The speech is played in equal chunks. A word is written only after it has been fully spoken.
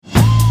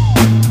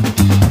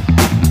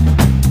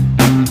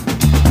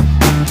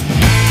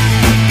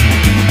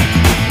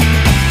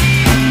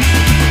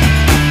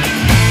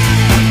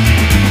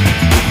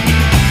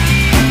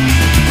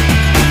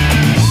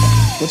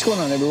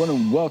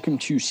welcome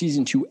to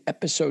Season 2,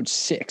 Episode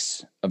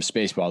 6 of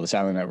Spaceball, the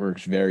Silent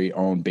Network's very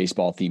own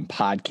baseball-themed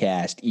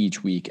podcast.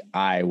 Each week,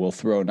 I will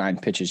throw 9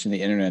 pitches in the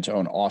internet's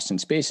own Austin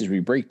Space as we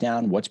break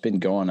down what's been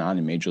going on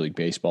in Major League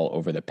Baseball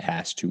over the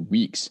past 2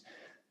 weeks.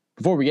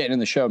 Before we get into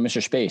the show,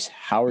 Mr. Space,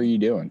 how are you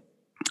doing?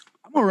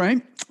 I'm all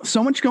right.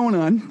 So much going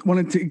on.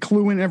 Wanted to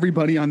clue in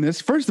everybody on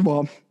this. First of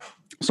all,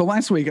 so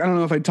last week, I don't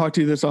know if I talked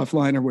to you this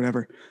offline or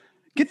whatever.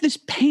 Get this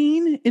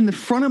pain in the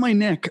front of my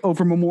neck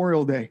over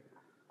Memorial Day.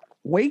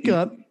 Wake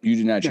up. You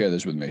did not share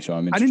this with me, so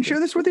I'm interested. I didn't share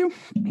this with you?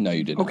 No,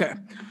 you didn't. Okay.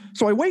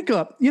 So I wake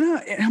up,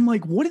 and I'm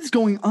like, what is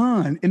going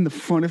on in the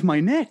front of my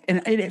neck?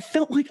 And it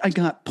felt like I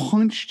got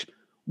punched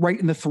right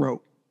in the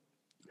throat.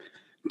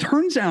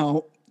 Turns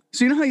out,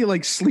 so you know how you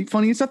like sleep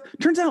funny and stuff?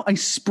 Turns out I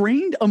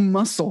sprained a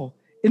muscle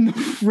in the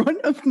front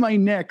of my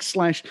neck /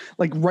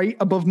 like right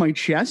above my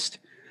chest.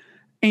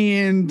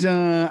 And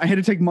I had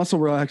to take muscle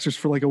relaxers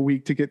for like a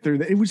week to get through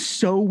that. It was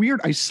so weird.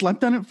 I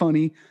slept on it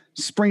funny,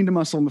 sprained a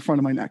muscle in the front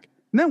of my neck.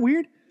 Isn't that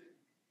weird?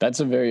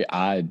 That's a very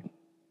odd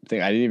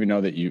thing. I didn't even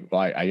know that you,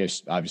 well, I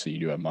guess obviously you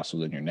do have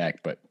muscles in your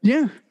neck, but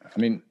yeah. I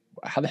mean,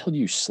 how the hell do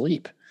you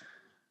sleep?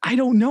 I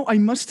don't know. I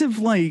must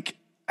have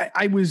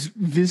I was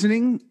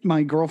visiting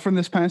my girlfriend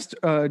this past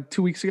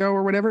 2 weeks ago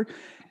or whatever,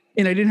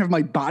 and I didn't have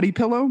my body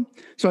pillow.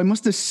 So I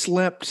must have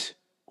slept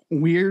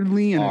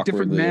weirdly in a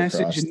different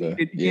message.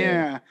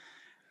 Yeah.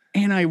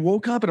 And I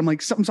woke up and I'm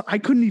like, I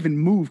couldn't even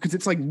move because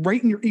it's like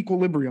right in your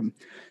equilibrium.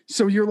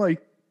 So you're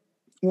like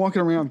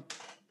walking around.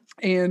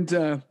 And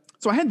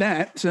so I had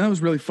that. So that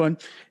was really fun.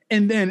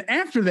 And then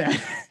after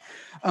that,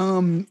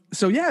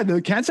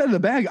 the cat's out of the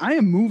bag. I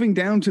am moving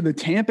down to the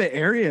Tampa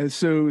area.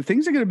 So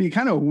things are going to be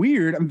kind of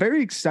weird. I'm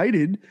very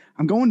excited.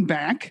 I'm going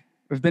back.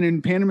 I've been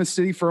in Panama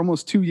City for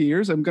almost 2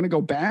 years. I'm going to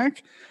go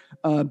back,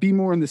 be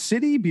more in the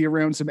city, be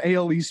around some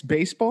AL East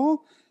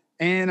baseball.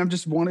 And I'm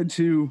just wanted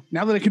to,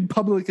 now that I can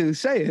publicly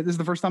say it, this is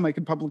the first time I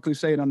can publicly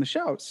say it on the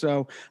show.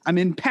 So I'm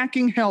in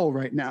packing hell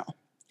right now.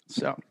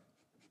 So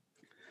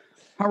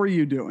how are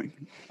you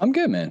doing? I'm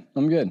good, man.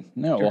 I'm good.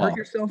 No, did you hurt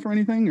yourself or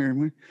anything?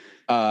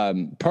 Or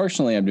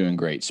personally, I'm doing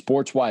great.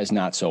 Sports-wise,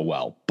 not so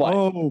well.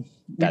 But we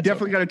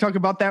definitely got to talk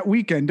about that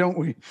weekend, don't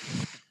we?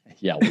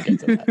 Yeah, we'll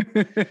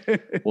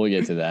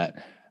get to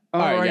that.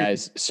 All right,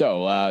 guys.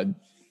 So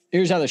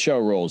here's how the show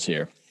rolls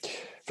here.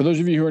 For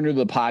those of you who are new to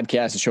the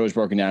podcast, the show is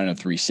broken down into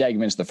 3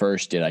 segments. The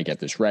first, Did I Get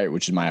This Right?,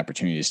 which is my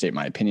opportunity to state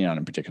my opinion on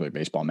a particular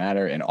baseball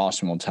matter, and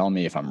Austin will tell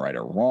me if I'm right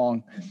or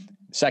wrong.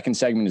 The second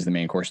segment is the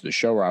main course of the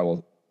show, where I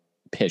will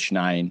pitch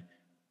 9.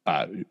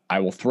 I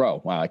will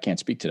throw. Wow, I can't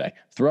speak today.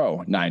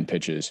 Throw 9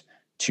 pitches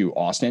to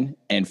Austin.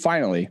 And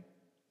finally,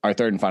 our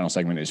third and final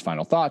segment is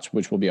Final Thoughts,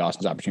 which will be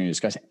Austin's opportunity to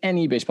discuss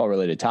any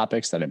baseball-related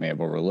topics that I may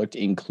have overlooked,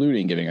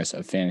 including giving us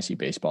a fantasy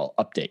baseball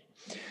update.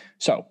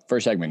 So,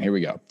 first segment, here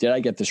we go. Did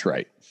I get this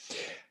right?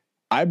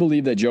 I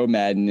believe that Joe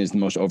Maddon is the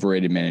most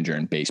overrated manager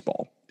in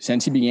baseball.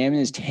 Since he began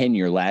his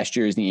tenure last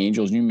year as the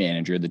Angels' new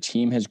manager, the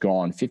team has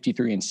gone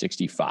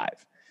 53-65.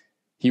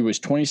 He was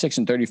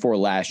 26-34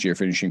 last year,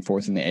 finishing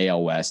 4th in the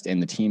AL West,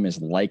 and the team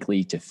is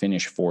likely to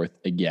finish 4th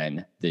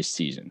again this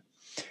season.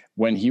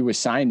 When he was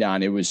signed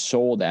on, it was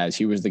sold as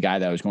he was the guy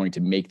that was going to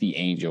make the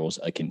Angels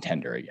a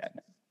contender again.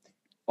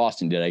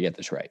 Austin, did I get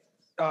this right?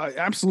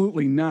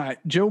 Absolutely not.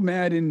 Joe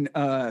Maddon,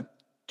 did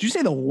you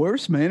say the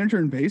worst manager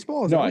in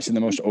baseball? No, I said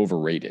the most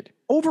overrated.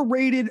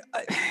 Overrated.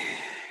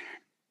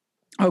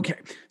 Okay,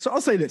 so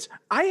I'll say this.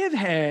 I have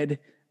had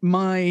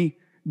my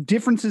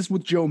differences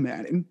with Joe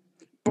Maddon,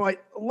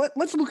 but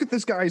let's look at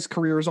this guy's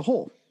career as a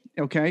whole,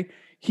 okay?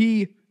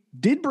 He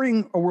did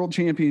bring a world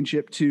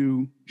championship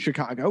to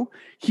Chicago.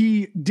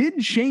 He did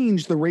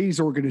change the Rays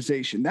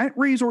organization. That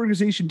Rays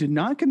organization did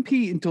not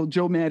compete until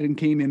Joe Maddon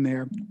came in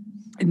there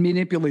and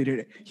manipulated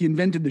it. He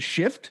invented the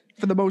shift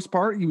for the most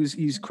part.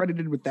 He's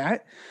credited with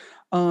that.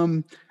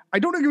 I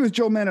don't agree with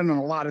Joe Maddon on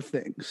a lot of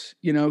things.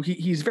 He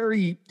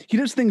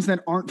does things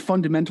that aren't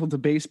fundamental to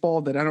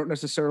baseball that I don't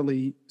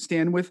necessarily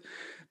stand with.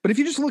 But if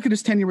you just look at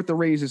his tenure with the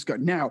Rays, it's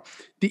good. Now,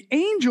 the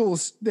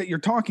Angels that you're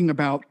talking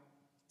about,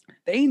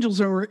 the Angels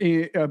are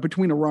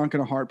between a rock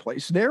and a hard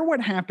place. They're what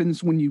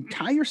happens when you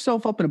tie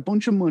yourself up in a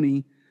bunch of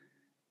money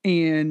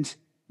and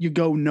you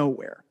go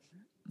nowhere.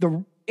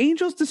 The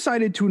Angels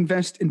decided to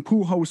invest in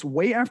Pujols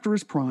way after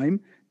his prime.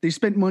 They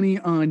spent money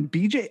on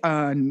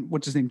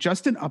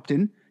Justin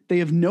Upton. They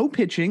have no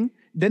pitching.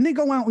 Then they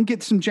go out and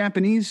get some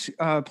Japanese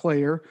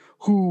player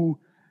who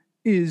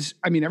is,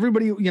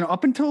 everybody,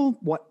 up until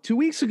 2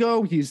 weeks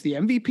ago, he's the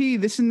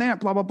MVP, this and that,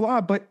 blah, blah, blah.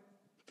 But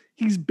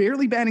he's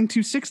barely batting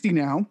 260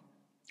 now.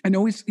 I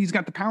know he's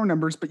got the power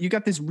numbers, but you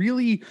got this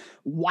really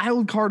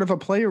wild card of a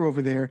player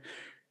over there.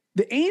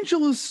 The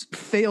Angels'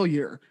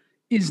 failure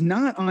is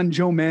not on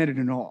Joe Maddon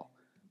at all.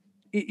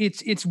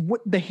 It's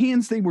what the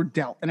hands they were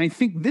dealt. And I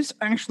think this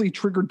actually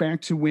triggered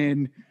back to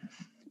when,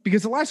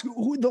 because the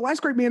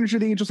last great manager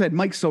the Angels had,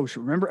 Mike Scioscia.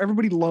 Remember,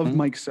 everybody loved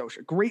Mike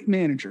Scioscia. Great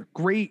manager,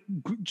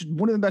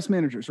 one of the best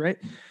managers, right?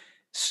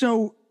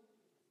 So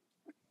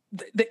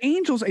the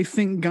Angels, I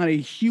think, got a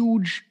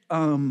huge,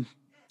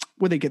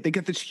 they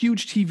get this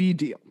huge TV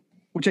deal.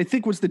 which I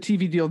think was the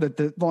TV deal that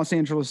the Los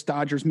Angeles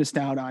Dodgers missed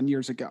out on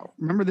years ago.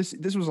 Remember this?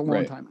 This was a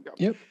long time ago.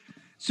 Yep.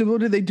 So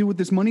what did they do with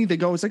this money? They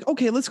go, it's like,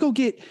 okay, let's go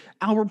get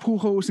Albert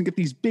Pujols and get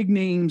these big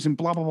names and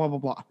blah, blah, blah, blah,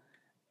 blah.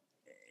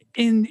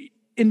 And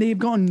they've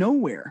gone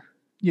nowhere,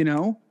 you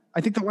know? I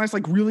think the last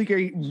like really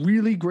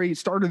great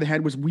starter they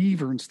had was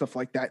Weaver and stuff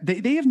like that.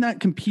 They have not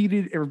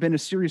competed or been a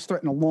serious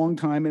threat in a long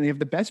time, and they have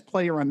the best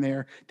player on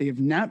there. They have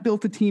not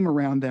built a team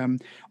around them.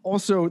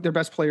 Also, their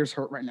best player's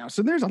hurt right now.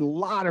 So there's a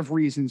lot of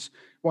reasons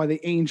why the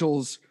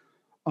Angels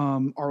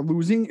are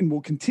losing and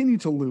will continue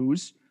to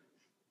lose.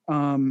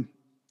 And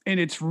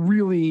it's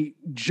really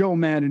Joe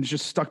Maddon's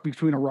just stuck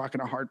between a rock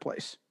and a hard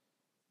place.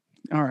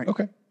 All right.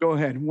 Okay. Go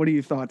ahead. What are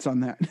your thoughts on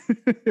that?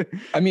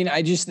 I mean,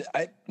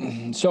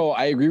 so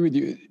I agree with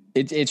you.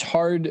 It's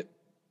hard.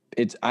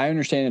 I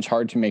understand it's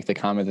hard to make the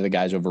comment that the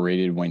guy's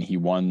overrated when he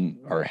won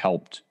or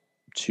helped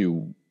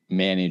to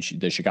manage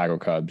the Chicago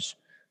Cubs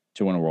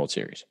to win a World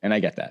Series. And I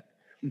get that.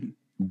 Mm-hmm.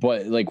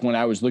 But like when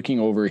I was looking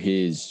over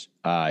his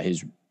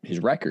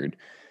record,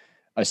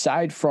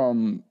 aside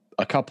from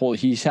a couple,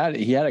 he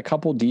had a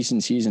couple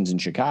decent seasons in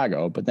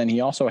Chicago, but then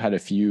he also had a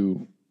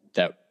few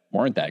that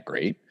weren't that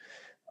great.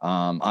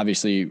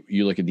 Obviously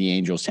you look at the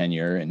Angels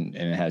tenure and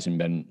it hasn't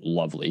been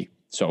lovely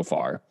so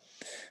far.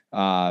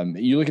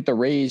 You look at the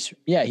Rays.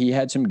 Yeah, he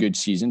had some good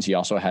seasons. He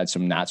also had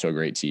some not so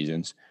great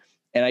seasons.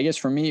 And I guess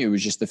for me, it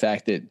was just the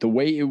fact that the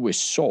way it was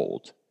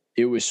sold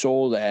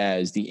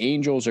as the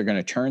Angels are going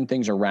to turn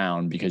things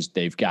around because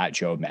they've got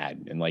Joe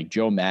Maddon, and like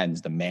Joe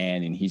Maddon's the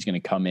man, and he's going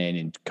to come in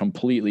and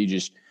completely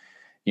just,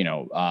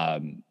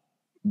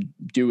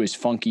 do his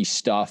funky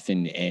stuff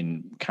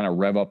and kind of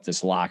rev up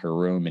this locker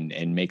room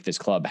and make this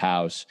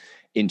clubhouse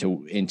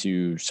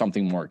into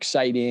something more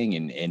exciting,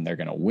 and they're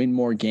going to win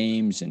more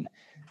games. And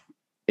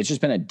it's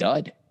just been a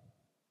dud.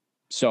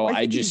 So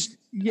I guess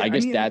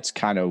that's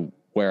kind of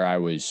where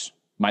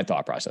my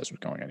thought process was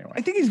going anyway.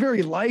 I think he's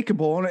very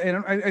likable.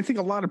 And I think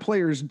a lot of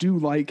players do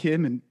like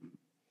him. And,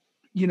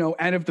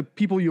 out of the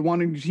people you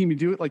want in your team to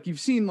do it, like you've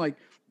seen, like,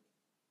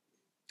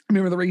 I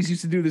remember the Rays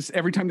used to do this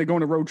every time they go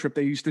on a road trip.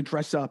 They used to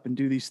dress up and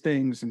do these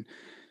things and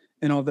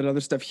all that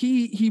other stuff.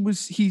 I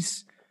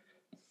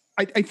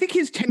think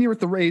his tenure with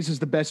the Rays is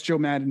the best Joe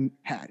Maddon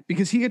had,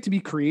 because he got to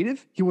be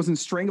creative. He wasn't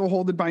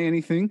strangleholded by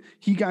anything.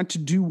 He got to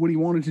do what he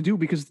wanted to do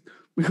because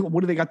what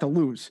do they got to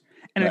lose?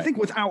 And right. I think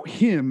without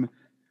him,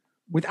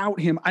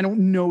 I don't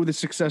know the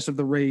success of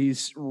the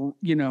Rays,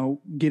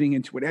 getting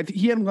into it. I think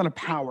he had a lot of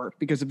power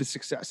because of his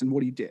success and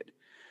what he did,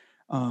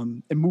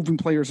 and moving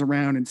players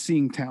around and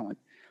seeing talent.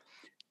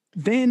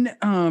 Then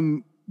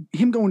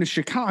him going to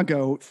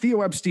Chicago,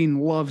 Theo Epstein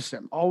loves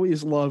him,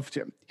 always loved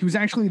him. He was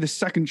actually the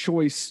second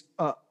choice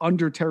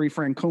under Terry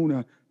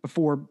Francona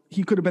before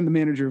he could have been the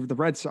manager of the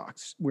Red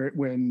Sox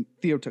when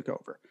Theo took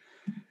over.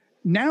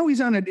 Now he's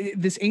on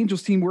this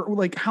Angels team where,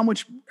 like, how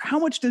much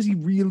does he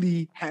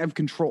really have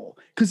control?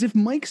 Because if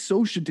Mike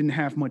Scioscia didn't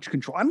have much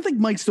control, I don't think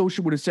Mike Scioscia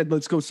would have said,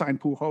 let's go sign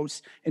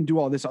Pujols and do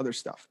all this other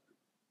stuff.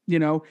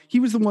 He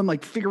was the one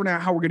like figuring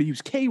out how we're going to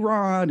use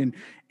K-Rod and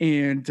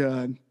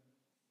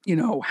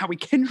Howie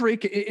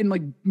Kendrick and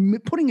like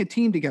putting a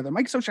team together.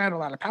 Mike Scioscia had a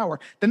lot of power.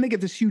 Then they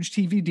get this huge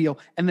TV deal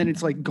and then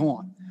it's like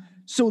gone.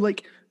 So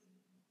like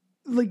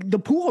the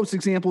Pujols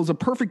example is a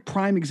perfect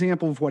prime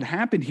example of what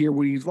happened here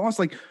when he's lost.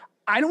 Like,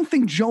 I don't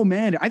think Joe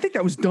Maddon, I think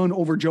that was done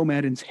over Joe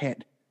Maddon's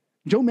head.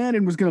 Joe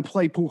Maddon was going to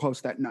play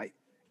Pujols that night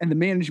and the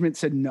management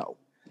said no.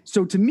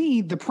 So to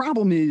me, the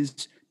problem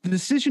is the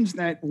decisions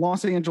that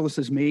Los Angeles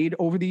has made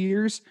over the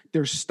years,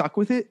 they're stuck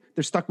with it.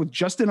 They're stuck with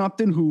Justin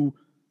Upton, who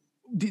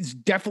is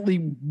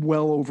definitely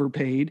well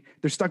overpaid.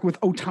 They're stuck with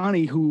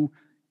Ohtani, who,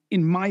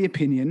 in my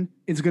opinion,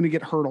 is going to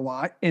get hurt a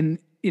lot. And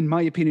in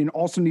my opinion,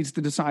 also needs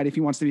to decide if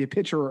he wants to be a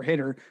pitcher or a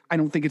hitter. I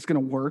don't think it's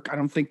going to work. I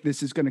don't think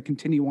this is going to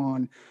continue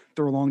on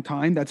for a long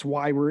time. That's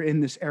why we're in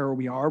this era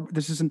we are.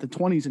 This isn't the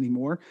 20s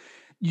anymore.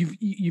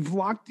 You've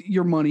locked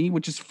your money,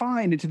 which is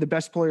fine, into the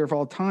best player of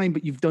all time,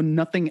 but you've done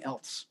nothing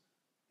else.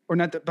 Or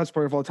not the best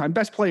player of all time,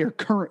 best player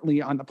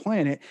currently on the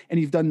planet, and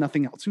you've done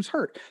nothing else, who's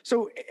hurt.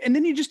 So, and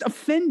then you just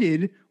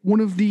offended one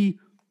of the,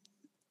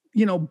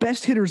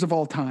 best hitters of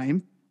all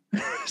time.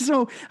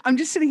 So I'm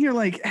just sitting here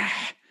like,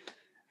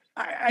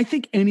 I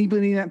think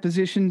anybody in that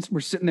position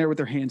were sitting there with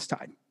their hands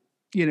tied,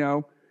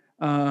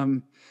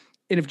 and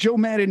if Joe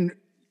Maddon,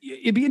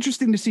 it'd be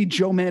interesting to see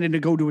Joe Maddon to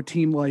go to a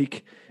team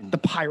like the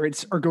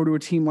Pirates or go to a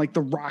team like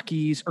the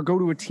Rockies or go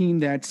to a team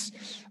that's,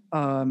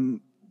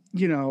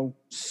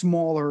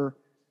 smaller.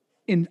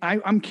 And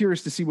I'm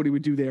curious to see what he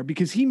would do there,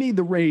 because he made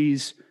the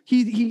Rays.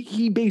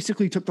 He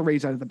basically took the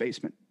Rays out of the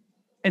basement.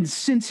 And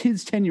since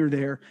his tenure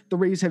there, the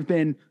Rays have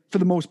been, for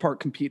the most part,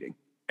 competing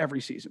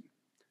every season.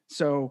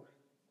 So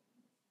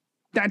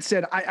that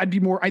said, I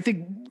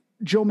think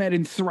Joe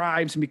Maddon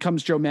thrives and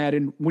becomes Joe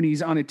Maddon when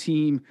he's on a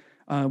team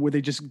where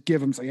they just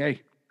give him, say,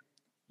 hey,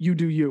 you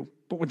do you.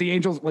 But with the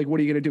Angels, like, what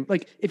are you going to do?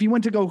 Like, if he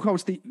went to go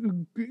coach the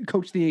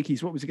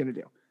Yankees, what was he going to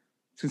do?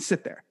 He's going to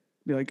sit there,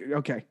 be like,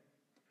 okay,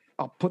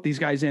 I'll put these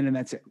guys in and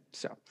that's it.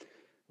 So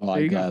Well,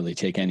 I'd gladly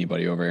take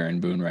anybody over Aaron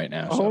Boone right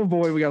now. Oh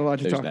boy, we got a lot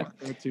to talk about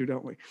there too,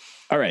 don't we?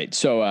 All right,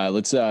 so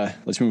let's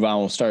move on.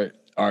 We'll start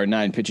our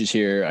 9 pitches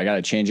here. I got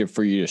to change it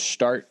for you to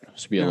start.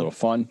 This will be a little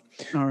fun.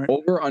 All right.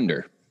 Over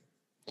under.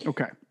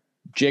 Okay.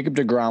 Jacob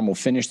deGrom will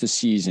finish the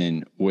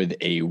season with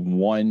a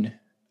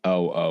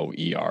 1.00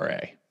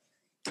 ERA.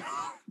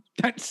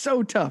 That's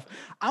so tough.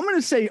 I'm going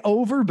to say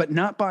over, but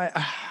not by.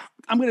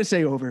 I'm going to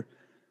say over.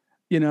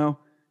 You know,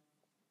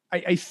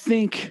 I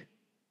think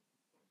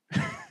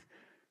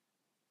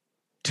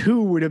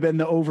 2 would have been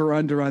the over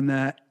under on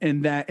that,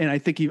 and I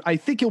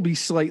think he'll be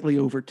slightly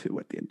over 2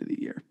 at the end of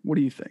the year. What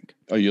do you think?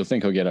 Oh, you'll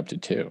think he'll get up to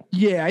 2?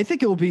 Yeah, I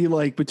think it'll be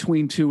like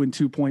between 2 and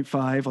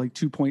 2.5, like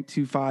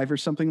 2.25 or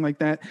something like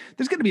that.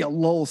 There's going to be a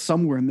lull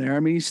somewhere in there. I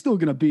mean, he's still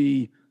going to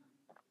be.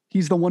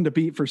 He's the one to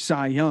beat for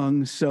Cy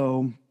Young,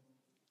 so.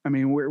 I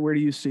mean, where do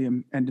you see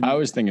him ending? I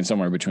was thinking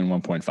somewhere between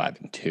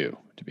 1.5 and 2,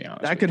 to be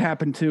honest. That could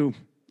happen too.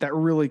 That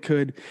really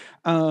could.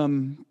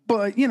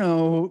 But, you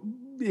know,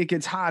 it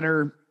gets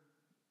hotter.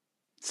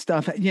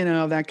 Stuff, you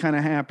know, that kind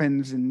of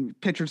happens, and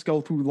pitchers go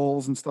through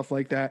lulls and stuff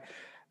like that.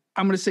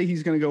 I'm going to say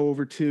he's going to go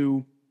over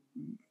 2.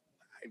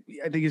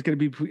 I think he's going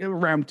to be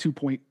around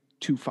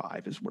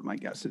 2.25 is what my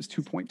guess is,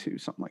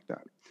 2.2, something like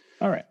that.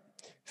 All right.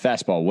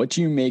 Fastball. What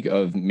do you make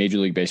of Major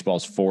League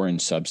Baseball's foreign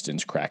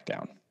substance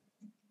crackdown?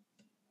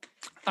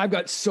 I've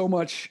got so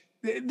much.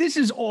 This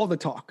is all the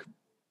talk.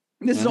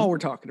 This is all we're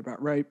talking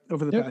about, right?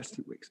 Over the past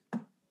 2 weeks.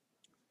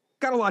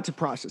 Got a lot to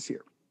process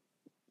here.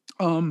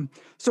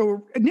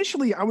 So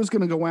initially I was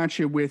going to go at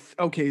you with,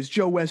 okay, is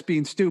Joe West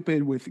being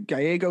stupid with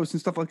Gallegos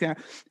and stuff like that?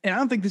 And I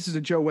don't think this is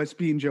a Joe West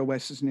being Joe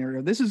West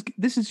scenario. This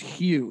is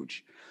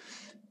huge.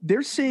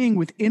 They're saying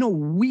within a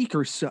week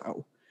or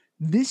so,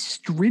 this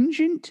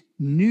stringent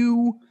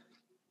new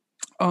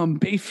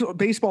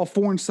baseball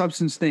foreign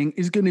substance thing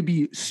is going to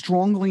be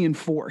strongly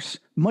enforced,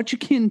 much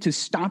akin to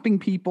stopping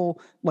people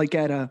like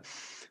at a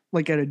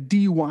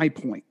DUI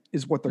point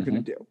is what they're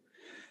going to do.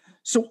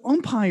 So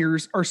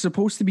umpires are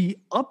supposed to be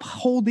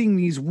upholding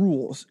these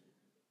rules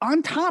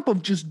on top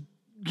of just,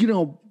 you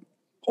know,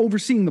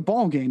 overseeing the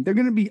ball game. They're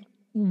going to be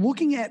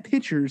looking at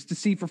pitchers to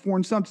see for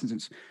foreign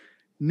substances.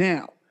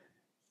 Now,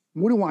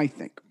 what do I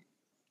think?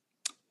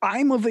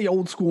 I'm of the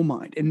old school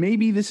mind, and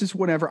maybe this is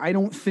whatever. I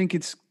don't think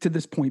it's to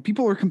this point.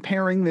 People are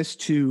comparing this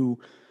to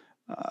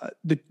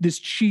this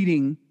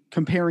cheating,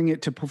 comparing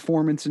it to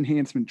performance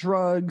enhancement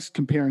drugs,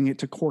 comparing it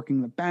to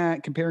corking the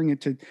bat, comparing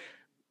it to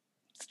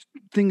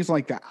things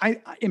like that.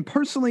 And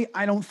personally,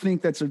 I don't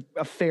think that's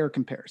a fair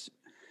comparison.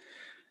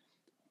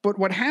 But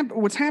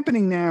what's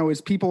happening now is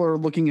people are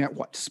looking at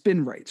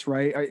spin rates,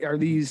 right? Are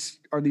these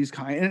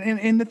kind?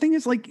 And the thing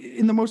is, like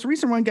in the most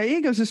recent one,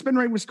 Gallegos, his spin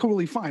rate was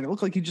totally fine. It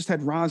looked like he just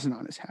had rosin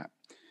on his hat.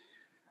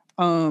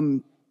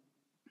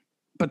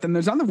 But then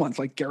there's other ones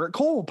like Garrett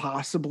Cole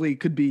possibly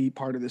could be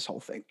part of this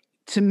whole thing.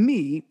 To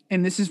me,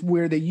 and this is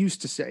where they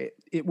used to say it,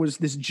 it was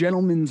this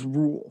gentleman's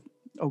rule.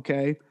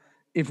 Okay,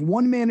 if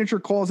one manager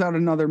calls out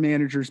another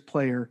manager's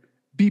player,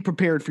 be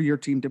prepared for your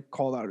team to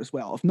call out as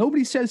well. If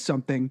nobody says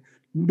something,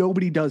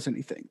 nobody does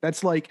anything.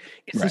 That's like,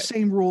 it's the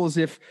same rule as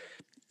if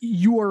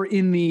you are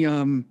in the,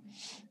 you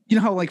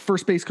know how like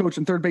first base coach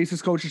and third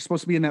bases coach are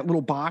supposed to be in that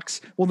little box?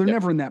 Well, they're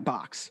never in that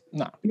box.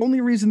 No. The only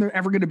reason they're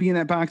ever going to be in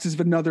that box is if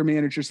another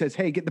manager says,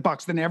 hey, get the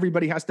box. Then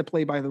everybody has to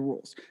play by the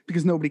rules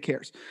because nobody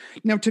cares.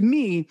 Now, to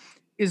me,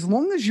 as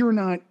long as you're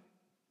not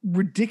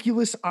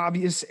ridiculous,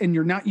 obvious, and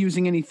you're not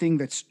using anything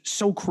that's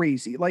so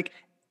crazy, like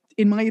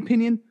in my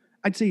opinion,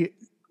 I'd say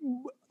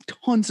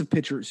tons of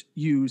pitchers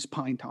use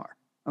pine tar.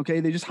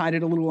 Okay, they just hide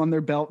it a little on their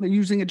belt. They're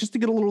using it just to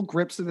get a little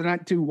grip so they're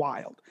not too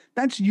wild.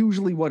 That's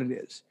usually what it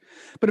is.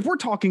 But if we're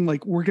talking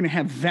like we're going to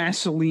have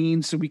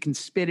Vaseline so we can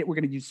spit it, we're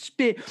going to use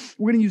spit,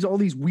 we're going to use all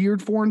these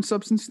weird foreign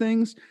substance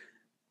things,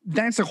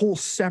 that's a whole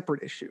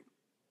separate issue.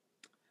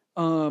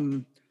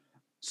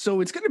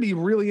 So it's going to be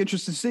really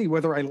interesting to see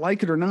whether I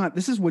like it or not.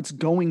 This is what's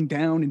going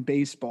down in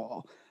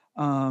baseball.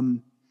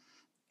 And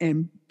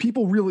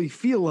people really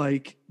feel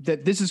like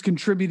that this is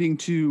contributing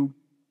to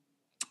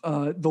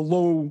the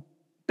low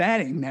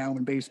batting now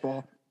in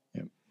baseball.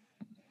 Yep.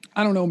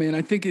 I don't know, man.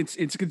 I think it's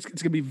going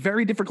to be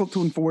very difficult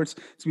to enforce.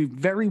 It's going to be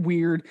very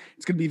weird.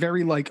 It's going to be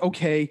very like,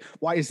 okay,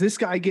 why is this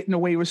guy getting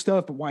away with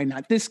stuff, but why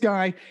not this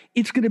guy?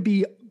 It's going to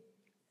be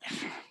a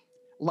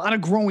lot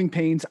of growing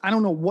pains. I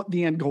don't know what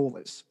the end goal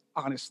is,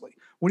 honestly.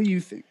 What do you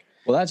think?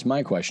 Well, that's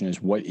my question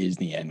is what is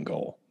the end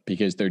goal?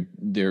 Because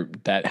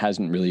that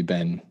hasn't really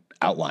been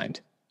outlined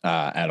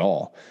at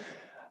all.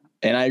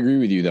 And I agree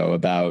with you though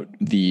about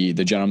the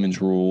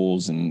gentleman's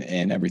rules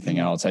and everything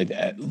else.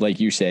 I like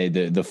you say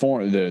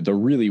the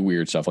really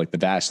weird stuff like the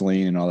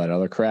Vaseline and all that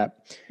other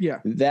crap. Yeah,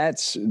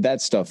 that's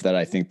stuff that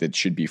I think that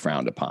should be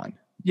frowned upon.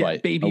 Yeah,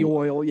 but baby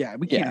oil. Yeah,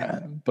 we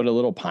can't. But a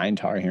little pine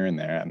tar here and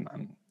there.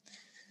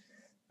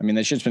 I mean,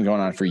 that shit's been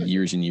going on for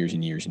years and years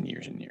and years and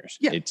years and years.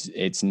 Yeah,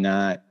 it's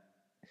not.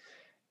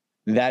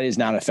 That is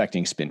not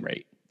affecting spin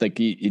rate. Like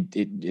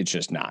it's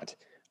just not.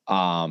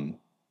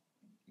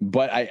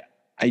 But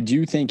I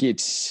do think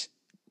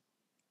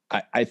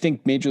I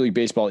think Major League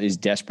Baseball is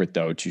desperate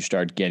though to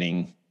start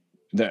getting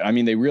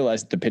they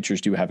realize that the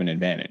pitchers do have an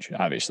advantage.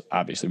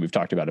 Obviously, we've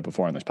talked about it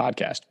before on this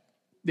podcast.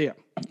 Yeah.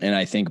 And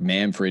I think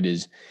Manfred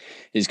is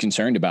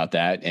concerned about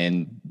that.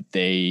 And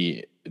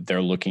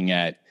they're looking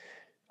at,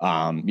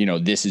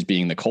 this as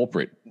being the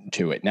culprit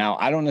to it. Now,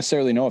 I don't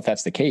necessarily know if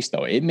that's the case,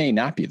 though. It may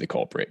not be the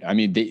culprit. I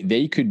mean,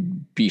 they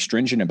could be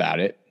stringent about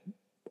it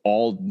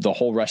the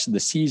whole rest of the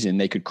season.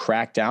 They could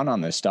crack down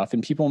on this stuff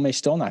and people may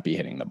still not be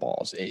hitting the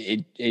balls.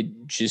 It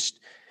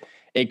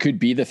could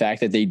be the fact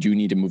that they do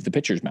need to move the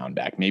pitcher's mound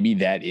back. Maybe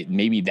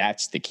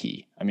that's the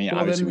key. I mean,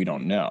 obviously we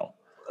don't know.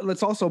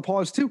 Let's also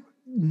pause too.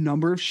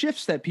 Number of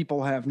shifts that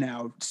people have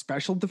now,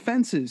 special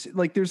defenses.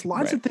 Like there's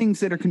lots of things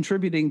that are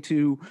contributing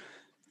to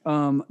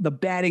the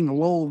batting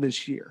lull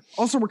this year.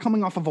 Also, we're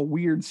coming off of a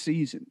weird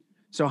season.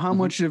 So how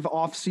much of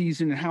off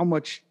season and how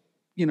much,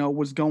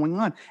 was going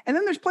on. And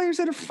then there's players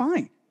that are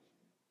fine.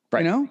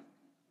 Right.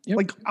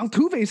 Like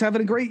Altuve's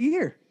having a great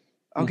year.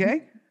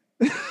 Okay.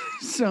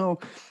 So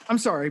I'm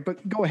sorry,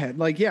 but go ahead.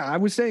 Like, yeah, I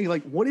was saying,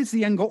 like, what is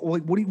the end goal?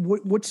 Like,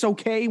 what's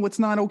okay? What's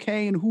not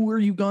okay? And who are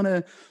you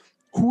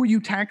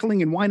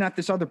tackling and why not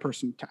this other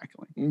person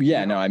tackling?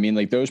 Yeah, no, I mean,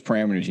 like those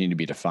parameters need to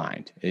be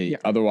defined.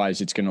 Otherwise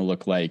it's going to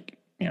look like,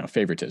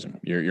 favoritism.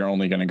 You're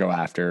only going to go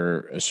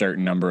after a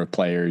certain number of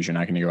players. You're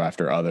not going to go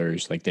after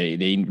others. Like they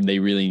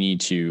really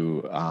need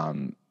to,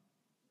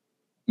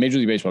 Major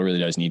League Baseball really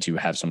does need to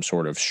have some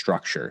sort of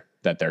structure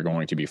that they're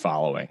going to be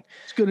following.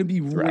 It's going to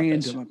be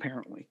random,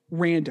 apparently.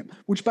 Random,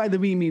 which by the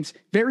way means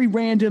very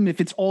random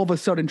if it's all of a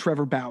sudden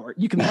Trevor Bauer.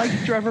 You can like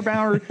Trevor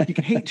Bauer, you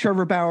can hate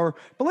Trevor Bauer,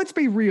 but let's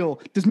be real.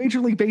 Does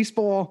Major League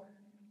Baseball,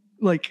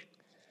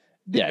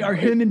 are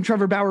him and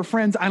Trevor Bauer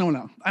friends? I don't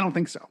know. I don't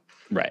think so.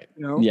 Right.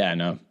 Yeah,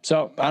 no.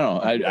 So I don't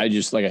know. I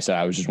just, like I said,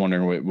 I was just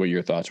wondering what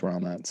your thoughts were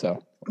on that.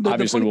 So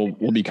obviously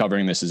we'll be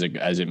covering this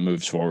as it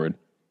moves forward.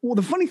 Well,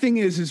 the funny thing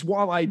is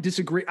while I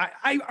disagree,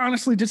 I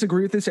honestly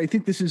disagree with this. I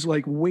think this is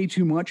like way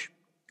too much.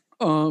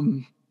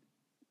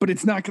 But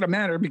it's not going to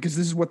matter because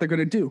this is what they're going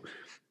to do.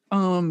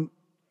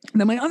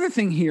 Now my other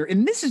thing here,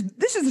 and this is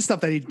the stuff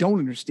that I don't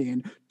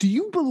understand. Do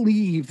you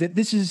believe that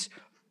this is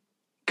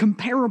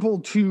comparable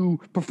to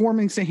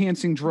performance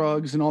enhancing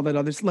drugs and all that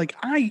others? Like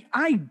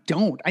I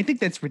don't. I think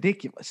that's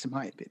ridiculous in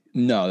my opinion.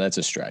 No, that's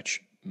a stretch.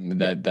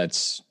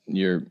 That's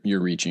you're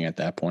reaching at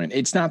that point.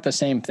 It's not the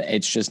same thing.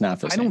 It's just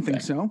not the same thing. I don't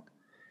think so.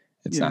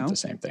 It's not the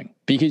same thing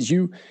because I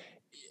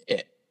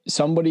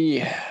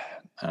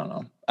don't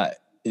know.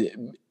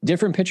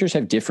 Different pitchers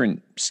have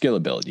different skill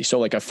ability. So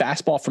like a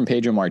fastball from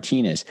Pedro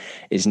Martinez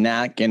is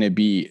not going to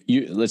be,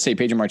 let's say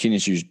Pedro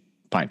Martinez used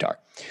pine tar.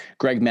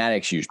 Greg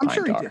Maddux used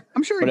pine tar.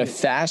 I'm sure. But a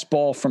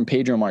fastball from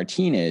Pedro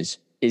Martinez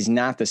is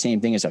not the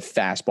same thing as a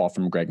fastball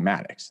from Greg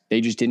Maddux. They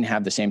just didn't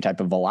have the same type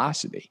of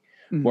velocity.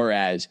 Mm-hmm.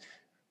 Whereas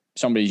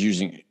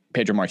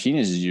Pedro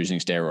Martinez is using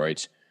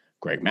steroids.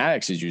 Greg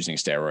Maddux is using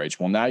steroids.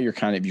 Well, now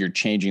you're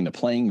changing the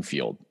playing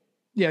field.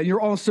 Yeah. You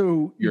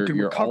can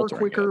recover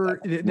quicker.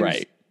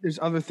 Right. There's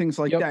other things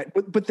like that,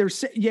 but they're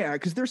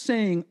because they're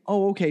saying,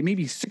 oh, okay,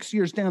 maybe 6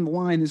 years down the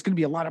line, there's going to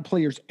be a lot of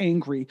players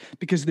angry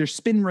because their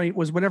spin rate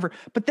was whatever.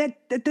 But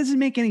that doesn't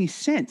make any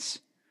sense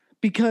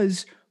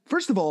because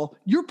first of all,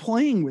 you're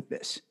playing with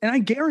this, and I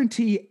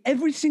guarantee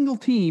every single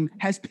team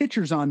has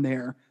pitchers on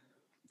there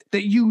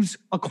that use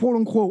a quote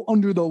unquote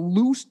under the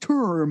loose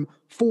term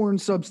foreign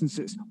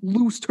substances.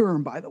 Loose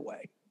term, by the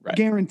way, right.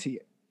 Guarantee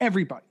it.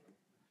 Everybody.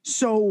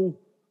 So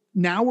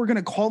now we're going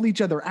to call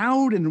each other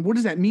out. And what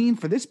does that mean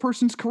for this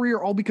person's career?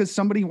 All because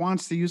somebody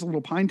wants to use a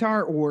little pine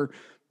tar or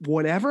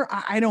whatever.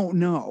 I don't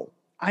know.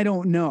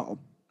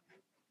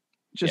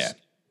 Just,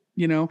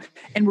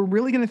 and we're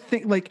really going to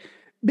think like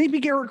maybe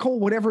Garrett Cole,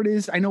 whatever it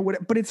is. I know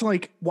but it's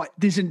like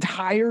this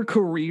entire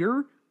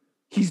career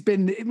he's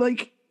been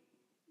like,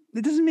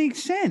 it doesn't make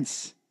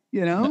sense,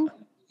 No,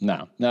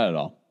 not at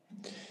all.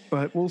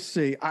 But we'll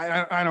see.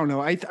 I don't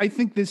know. I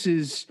think this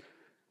is,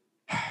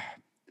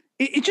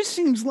 it just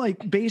seems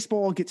like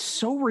baseball gets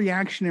so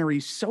reactionary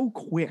so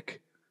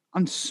quick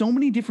on so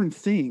many different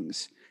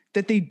things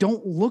that they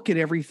don't look at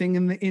everything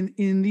in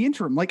the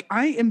interim. Like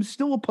I am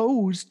still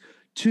opposed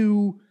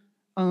to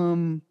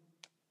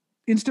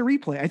instant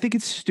replay. I think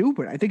it's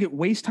stupid. I think it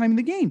wastes time in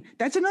the game.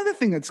 That's another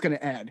thing that's going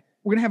to add.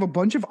 We're going to have a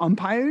bunch of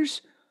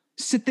umpires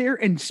sit there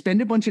and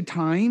spend a bunch of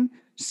time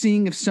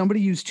seeing if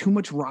somebody used too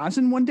much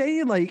rosin one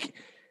day. Like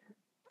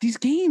these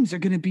games are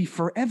going to be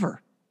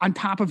forever on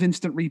top of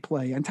instant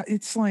replay.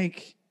 It's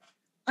like,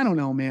 I don't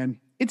know, man.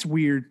 It's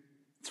weird.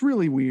 It's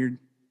really weird.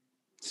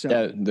 So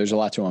yeah, there's a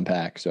lot to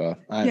unpack. So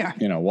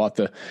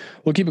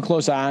we'll keep a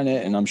close eye on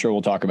it, and I'm sure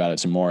we'll talk about it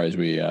some more as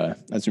we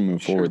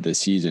move forward this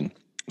season.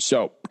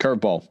 So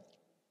curveball.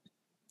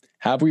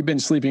 Have we been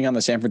sleeping on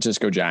the San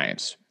Francisco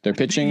Giants? They're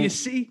pitching. You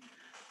see?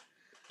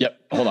 Yep.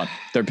 Hold on.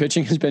 Their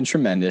pitching has been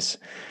tremendous.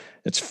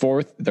 It's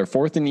fourth. They're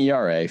fourth in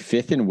ERA,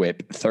 fifth in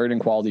WHIP, third in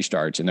quality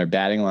starts, and their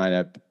batting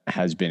lineup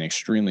has been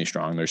extremely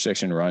strong. They're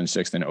sixth in runs,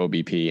 sixth in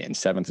OBP, and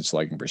seventh in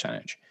slugging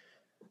percentage.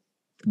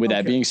 With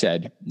that being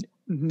said,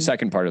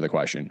 second part of the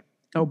question.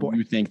 Oh boy. Do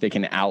you think they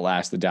can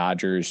outlast the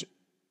Dodgers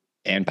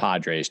and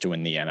Padres to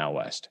win the NL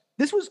West.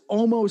 This was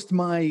almost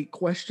my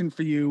question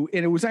for you,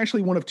 and it was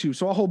actually one of two.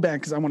 So I'll hold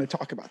back because I want to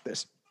talk about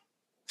this.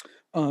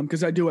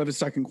 Because I do have a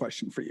second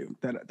question for you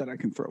that I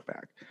can throw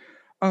back.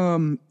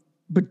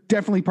 But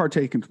definitely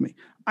partake with me.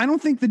 I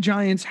don't think the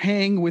Giants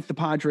hang with the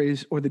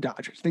Padres or the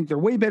Dodgers. I think they're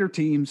way better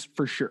teams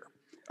for sure.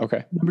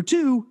 Okay. Number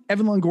two,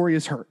 Evan Longoria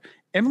is hurt.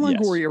 Evan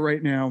Longoria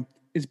right now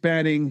is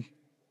batting,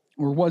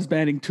 or was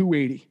batting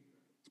 280.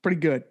 It's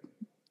pretty good.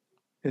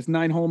 Has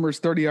 9 homers,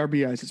 30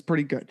 RBIs. It's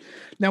pretty good.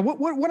 Now,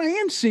 what I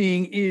am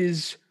seeing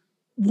is,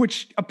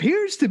 which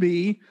appears to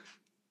be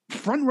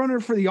front runner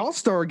for the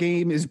All-Star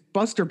game, is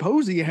Buster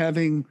Posey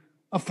having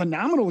a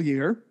phenomenal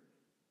year,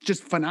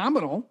 just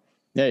phenomenal.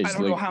 Yeah, he's, I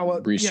don't know how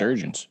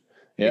resurgence.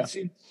 Yeah,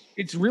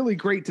 it's really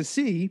great to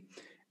see,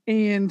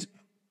 and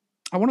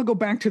I want to go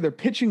back to their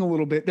pitching a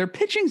little bit. Their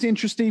pitching's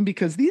interesting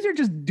because these are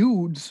just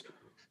dudes.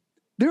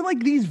 They're like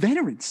these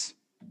veterans,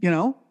 you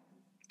know.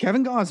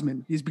 Kevin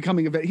Gausman, he's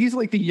becoming a vet. He's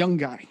like the young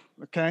guy.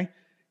 Okay,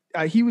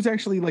 he was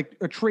actually like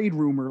a trade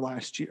rumor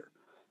last year.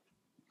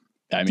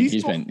 I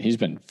mean, he's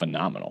been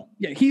phenomenal.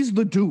 Yeah, he's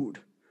the dude.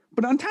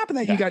 But on top of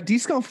that, you got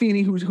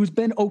DeScalfini, who's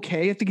been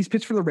okay. I think he's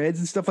pitched for the Reds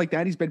and stuff like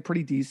that. He's been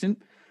pretty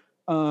decent.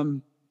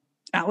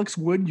 Alex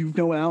Wood,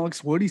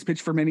 Alex Wood. He's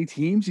pitched for many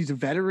teams. He's a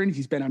veteran.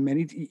 He's been on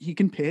many. He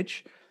can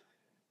pitch.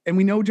 And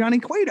we know Johnny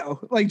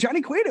Cueto. Like,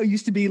 Johnny Cueto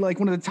used to be like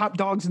one of the top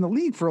dogs in the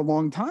league for a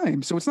long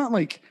time. So it's not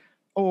like,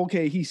 oh,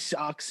 okay, he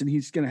sucks and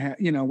he's going to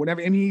have,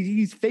 whatever. I mean,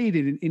 he's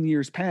faded in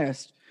years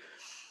past.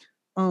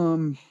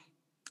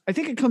 I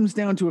think it comes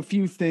down to a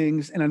few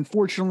things. And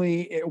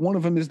unfortunately, one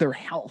of them is their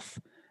health.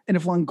 And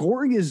if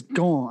Longoria is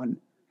gone,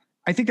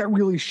 I think that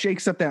really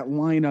shakes up that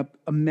lineup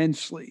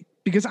immensely.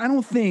 Because I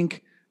don't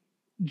think,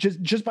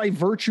 just by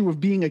virtue of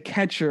being a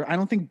catcher, I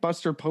don't think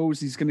Buster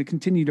Posey is going to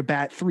continue to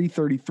bat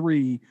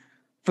 333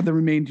 for the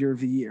remainder of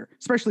the year,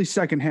 especially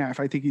second half.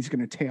 I think he's going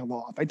to tail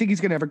off. I think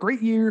he's going to have a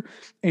great year,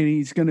 and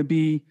he's going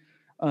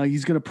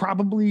to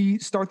probably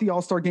start the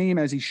All-Star game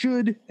as he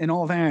should and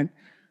all that.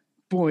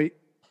 Boy,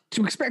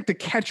 to expect a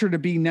catcher to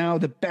be now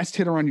the best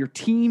hitter on your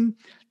team,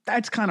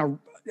 that's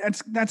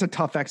a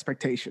tough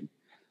expectation.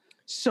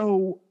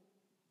 So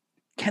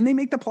can they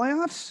make the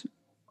playoffs?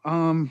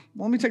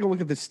 Let me take a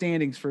look at the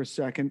standings for a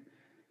second.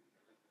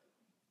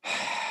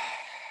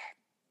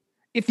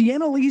 If the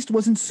NL East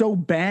wasn't so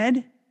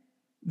bad,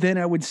 then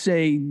I would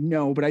say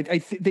no. But I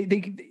think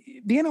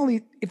the NL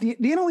East, if the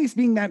NL East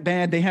being that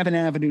bad, they have an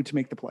avenue to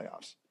make the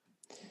playoffs.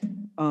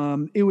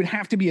 It would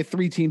have to be a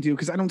 3-team deal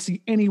because I don't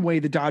see any way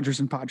the Dodgers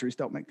and Padres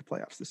don't make the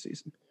playoffs this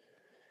season.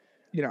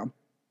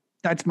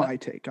 That's my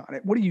take on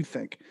it. What do you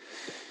think?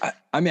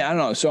 I mean, I don't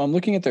know. So I'm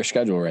looking at their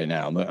schedule right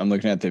now. I'm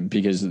looking at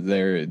because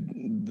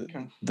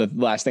the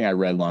last thing I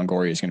read,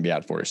 Longoria is going to be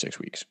out 4 to 6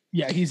 weeks.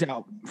 Yeah, he's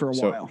out for a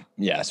while.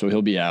 Yeah, so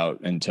he'll be out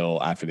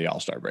until after the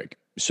All-Star break.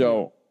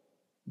 So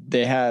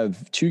they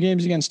have 2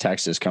 games against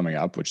Texas coming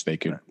up, which they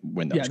could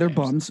win those. Yeah, they're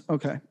games. bums.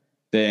 Okay.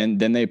 Then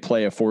they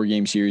play a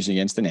 4-game series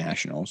against the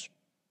Nationals.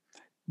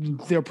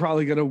 They're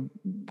probably going to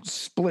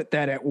split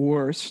that at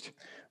worst.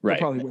 Right.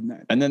 They'll probably win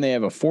that. And then they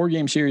have a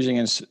 4-game series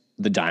against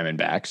the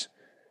Diamondbacks,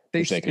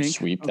 which they could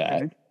sweep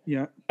that.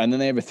 Yeah. And then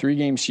they have a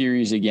 3-game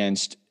series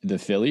against the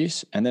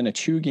Phillies and then a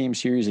 2-game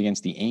series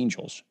against the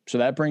Angels. So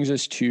that brings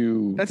us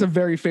to... That's a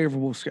very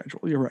favorable schedule.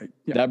 You're right.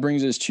 Yeah. That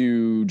brings us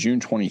to June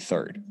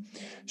 23rd.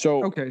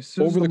 So,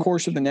 over the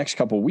course of the next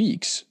couple of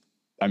weeks,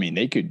 I mean,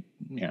 they could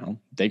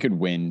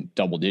win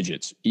double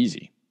digits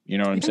easy. You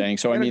know what I'm saying?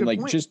 So, I mean,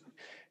 like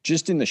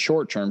just in the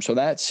short term. So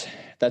that's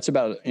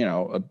about,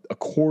 a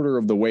quarter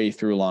of the way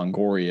through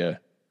Longoria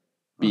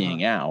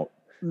being out.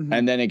 Mm-hmm.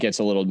 And then it gets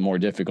a little more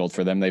difficult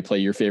for them. They play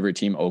your favorite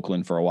team,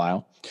 Oakland, for a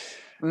while.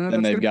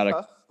 And they've got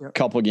a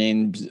couple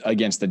games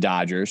against the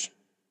Dodgers.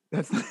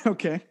 That's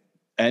okay.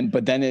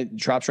 But then it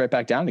drops right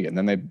back down again.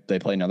 Then they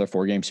play another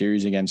 4-game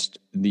series against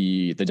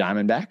the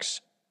Diamondbacks.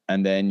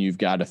 And then you've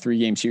got a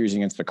 3-game series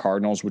against the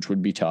Cardinals, which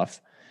would be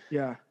tough.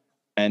 Yeah.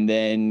 And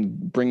then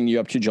bringing you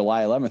up to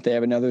July 11th, they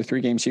have another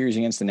 3-game series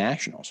against the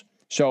Nationals.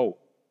 So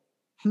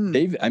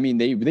they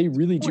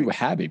really do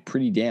have a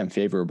pretty damn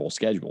favorable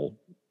schedule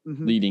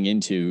leading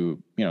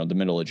into, the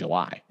middle of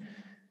July.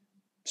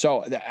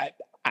 So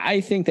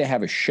I think they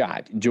have a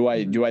shot. Do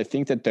I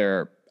think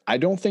that I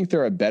don't think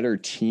they're a better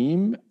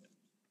team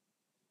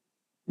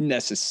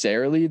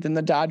necessarily than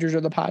the Dodgers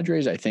or the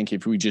Padres. I think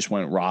if we just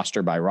went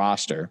roster by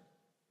roster,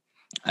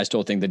 I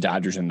still think the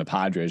Dodgers and the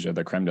Padres are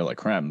the creme de la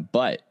creme.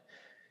 But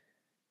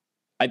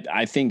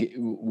I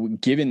think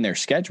given their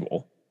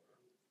schedule,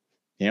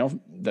 they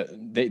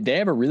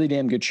have a really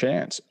damn good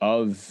chance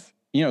of,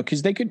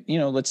 because they could,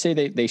 let's say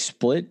they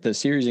split the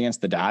series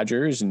against the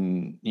Dodgers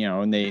and,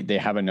 and they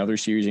have another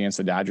series against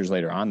the Dodgers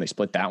later on. They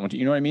split that one.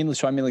 You know what I mean?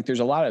 So, I mean, like there's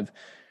a lot of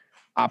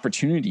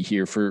opportunity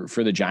here for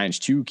the Giants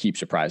to keep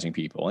surprising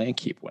people and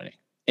keep winning.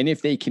 And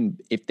if they can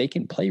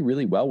play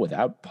really well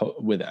without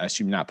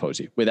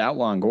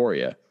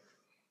Longoria,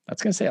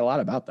 that's going to say a lot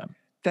about them.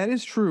 That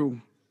is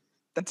true.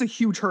 That's a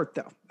huge hurt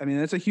though. I mean,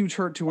 that's a huge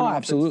hurt to an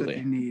offense that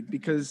they need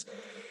because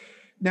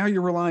now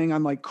you're relying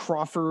on like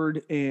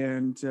Crawford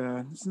and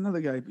there's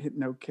another guy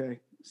hitting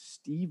okay.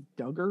 Steve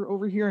Duggar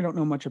over here. I don't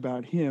know much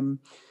about him.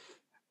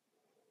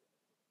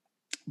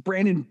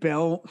 Brandon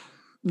Bell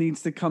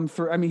needs to come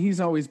through. I mean, he's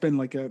always been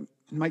like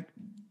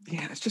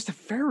it's just a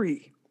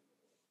very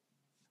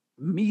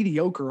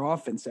mediocre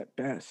offense at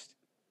best.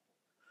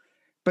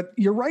 But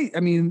you're right. I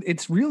mean,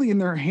 it's really in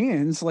their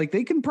hands. Like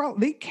they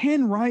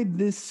can ride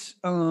this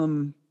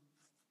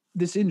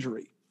this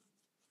injury.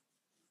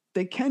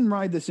 They can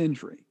ride this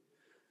injury.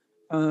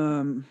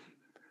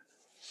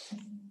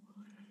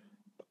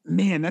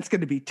 Man, that's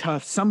going to be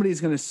tough. Somebody's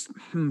going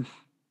to.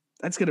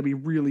 That's going to be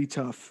really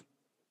tough.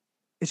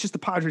 It's just the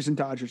Padres and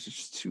Dodgers are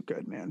just too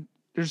good, man.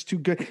 They're just too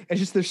good.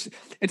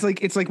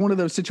 It's like one of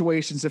those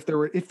situations. If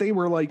they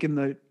were like in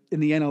the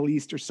NL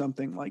East or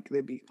something, like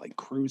they'd be like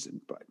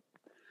cruising. But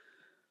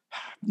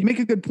you make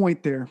a good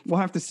point there. We'll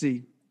have to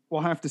see.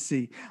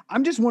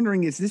 I'm just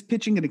wondering, is this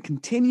pitching going to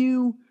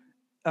continue?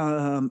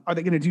 Are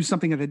they going to do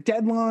something at the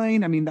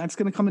deadline? I mean, that's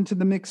going to come into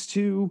the mix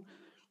too.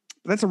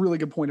 But that's a really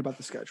good point about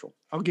the schedule.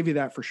 I'll give you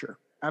that for sure.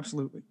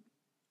 Absolutely.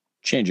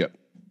 Change up.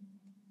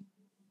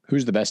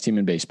 Who's the best team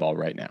in baseball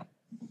right now?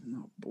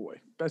 Oh boy.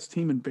 Best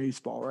team in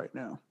baseball right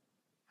now.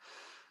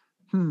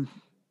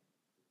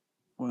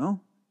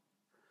 Well,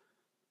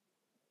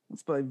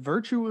 it's by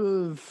virtue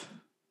of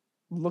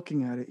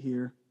looking at it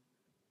here.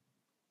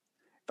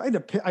 If I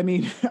had to, I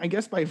mean, I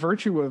guess by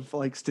virtue of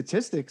like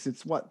statistics,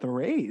 it's the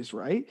Rays,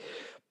 right?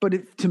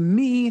 But to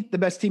me, the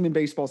best team in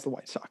baseball is the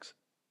White Sox.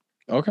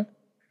 Okay.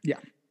 Yeah.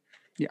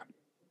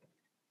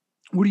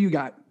 What do you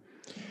got?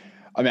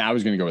 I mean, I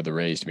was going to go with the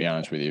Rays, to be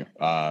honest with you,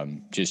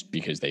 just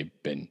because they've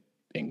been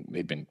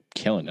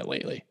killing it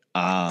lately.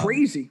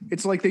 Crazy.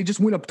 It's like they just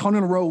win a ton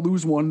in a row,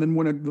 lose one, then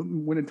win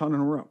a ton in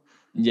a row.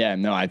 Yeah,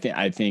 no, I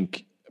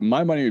think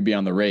my money would be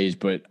on the Rays,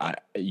 but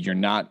you're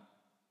not.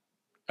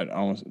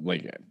 Almost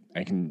like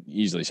I can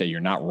easily say you're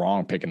not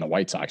wrong picking the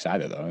White Sox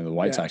either, though. The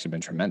White Sox have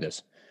been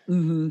tremendous.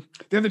 Mm-hmm.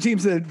 The other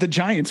team's the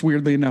Giants,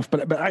 weirdly enough,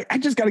 but I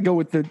just got to go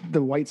with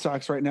the White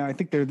Sox right now. I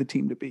think they're the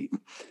team to beat.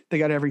 They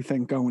got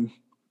everything going,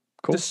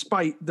 cool.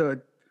 Despite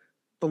the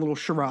little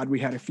charade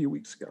we had a few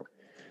weeks ago.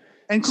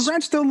 And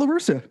congrats to La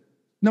Russa,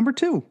 number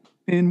 2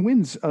 in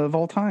wins of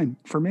all time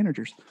for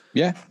managers.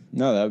 Yeah,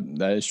 no,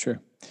 that is true.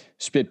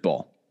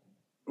 Spitball.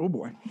 Oh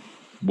boy,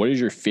 what is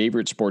your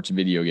favorite sports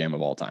video game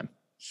of all time?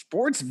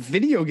 Sports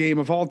video game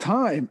of all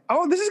time.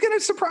 Oh, this is going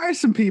to surprise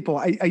some people.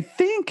 I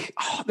think,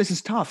 this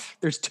is tough.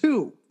 There's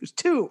two.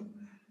 All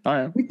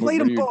right. We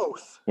played them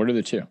both. What are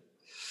the two?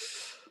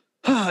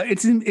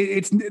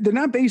 They're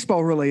not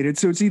baseball related.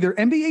 So it's either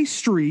NBA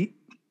Street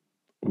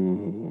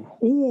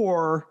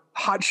or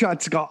Hot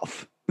Shots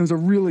Golf. Those are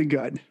really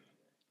good.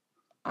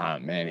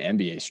 Man,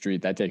 NBA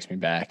Street, that takes me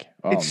back.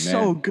 It's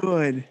so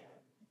good.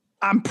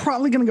 I'm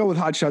probably going to go with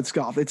Hot Shots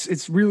Golf.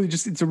 It's really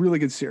it's a really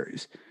good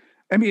series.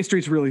 NBA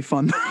Street's really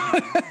fun.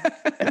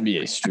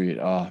 NBA Street.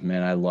 Oh,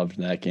 man, I loved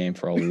that game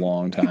for a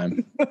long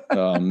time.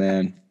 Oh,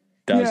 man.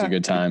 That was a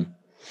good time.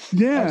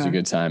 Yeah. That was a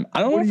good time.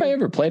 I don't know if I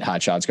ever played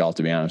Hot Shots Golf,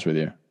 to be honest with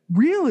you.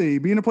 Really?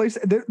 Being a place,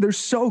 they're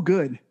so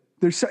good.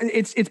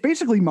 It's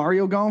basically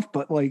Mario Golf,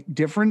 but like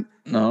different.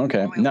 Oh,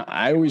 okay. No,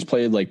 I always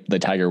played like the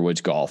Tiger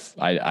Woods golf.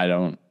 I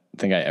don't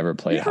think I ever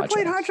played Hot Shots.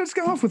 You ever played Hot Shots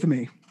Golf with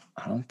me?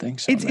 I don't think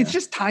so. It's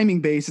just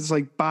timing based. It's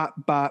like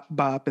bop, bop,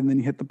 bop, and then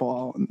you hit the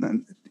ball, and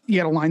then you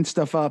got to line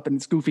stuff up, and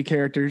it's goofy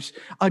characters.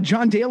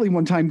 John Daly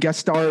one time guest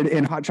starred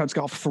in Hot Shots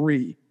Golf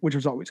 3, which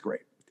was always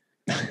great.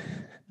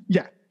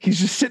 Yeah, he's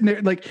just sitting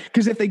there like,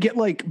 because if they get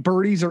like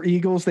birdies or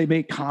eagles, they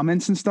make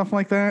comments and stuff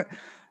like that.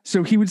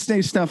 So he would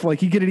say stuff like,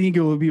 he'd get an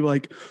eagle, it would be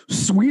like,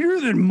 sweeter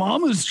than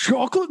mama's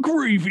chocolate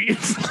gravy.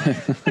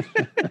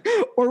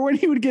 Or when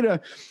he'd get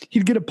a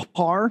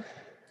par,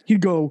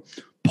 he'd go,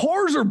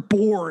 pars are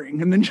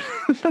boring. And then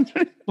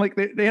like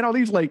they had all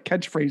these like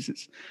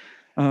catchphrases.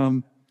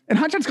 And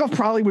Hot Shots Golf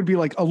probably would be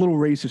like a little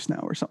racist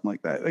now or something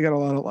like that. They got a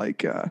lot of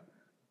like, it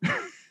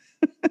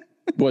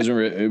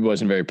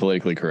wasn't very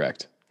politically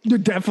correct. They're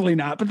definitely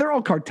not, but they're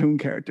all cartoon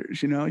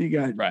characters, you know. You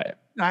got right.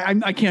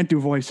 I can't do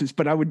voices,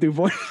 but I would do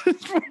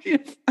voices for you.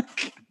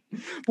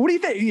 What do you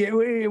think?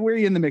 Where are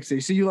you in the mix? So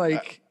you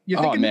like?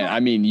 Oh man,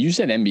 I mean, you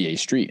said NBA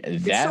Street.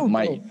 It's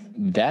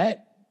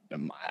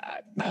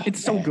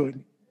so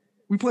good.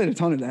 We played a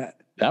ton of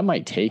that. That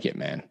might take it,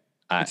 man.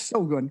 It's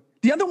so good.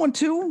 The other one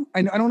too.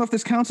 I don't know if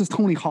this counts as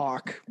Tony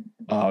Hawk.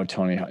 Oh,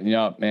 Tony Hawk.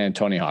 No, man,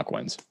 Tony Hawk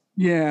wins.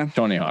 Yeah,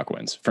 Tony Hawk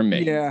wins for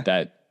me.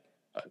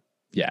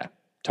 Yeah,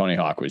 Tony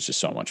Hawk was just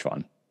so much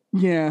fun.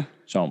 Yeah.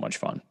 So much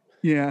fun.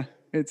 Yeah,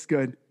 it's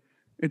good.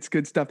 It's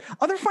good stuff.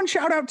 Other fun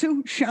shout out.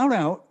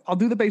 I'll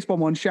do the baseball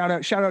one. Shout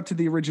out to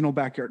the original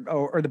backyard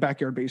or the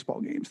backyard baseball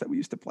games that we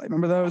used to play.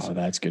 Remember those? Oh,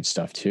 that's good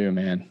stuff too,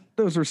 man.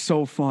 Those are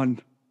so fun.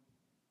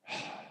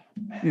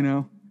 You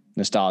know?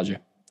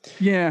 Nostalgia.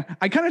 Yeah.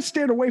 I kind of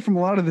stayed away from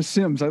a lot of the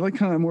Sims. I like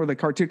kind of more of the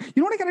cartoon.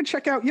 You know what I got to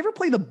check out? You ever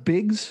play the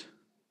Bigs?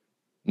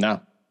 No.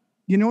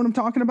 You know what I'm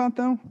talking about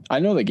though? I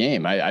know the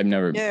game. I've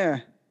never. Yeah.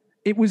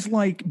 It was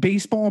like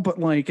baseball, but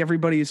like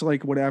everybody's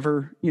like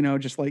whatever, you know,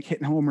 just like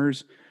hitting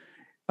homers.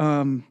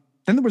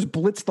 Then there was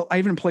Blitz. I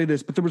haven't played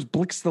this, but there was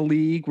Blitz the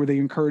League, where they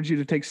encourage you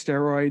to take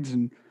steroids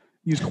and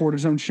use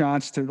cortisone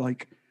shots to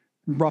like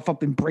rough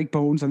up and break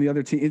bones on the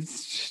other team.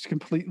 It's just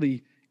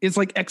completely, it's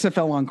like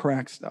XFL on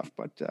crack stuff.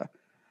 But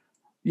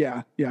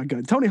yeah,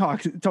 good. Tony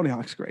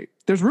Hawk's great.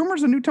 There's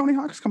rumors of new Tony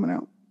Hawk's coming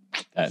out.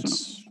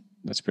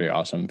 That's pretty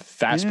awesome.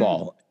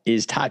 Fastball. Yeah.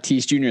 Is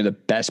Tatis Jr. the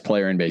best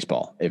player in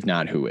baseball? If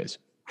not, who is?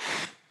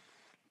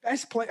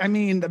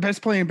 The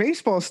best player in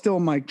baseball is still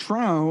Mike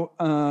Trout.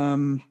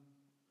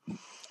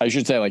 I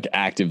should say like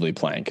actively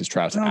playing because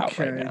Trout's out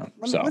right now.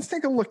 So let's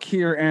take a look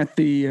here at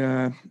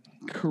the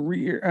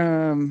career.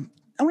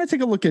 I want to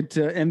take a look at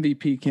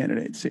MVP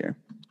candidates here.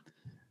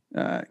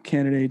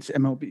 Candidates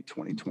MLB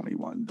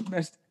 2021, the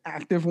best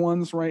active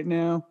ones right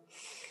now.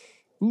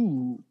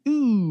 Ooh,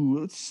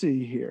 let's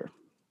see here.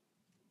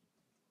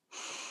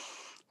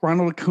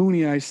 Ronald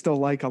Acuna I still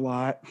like a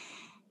lot.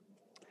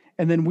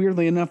 And then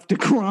weirdly enough,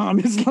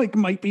 DeGrom is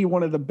might be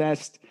one of the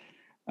best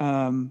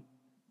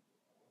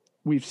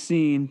we've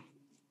seen.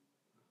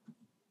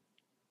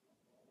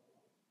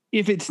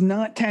 If it's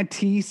not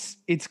Tatis,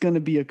 it's going to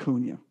be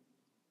Acuna.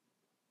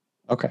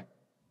 Okay.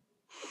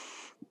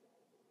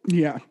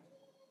 Yeah.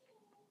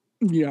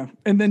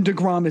 And then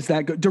DeGrom is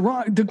that good.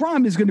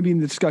 DeGrom is going to be in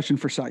the discussion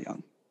for Cy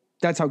Young.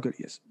 That's how good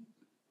he is.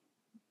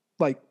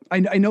 I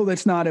know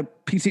that's not a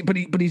PC, but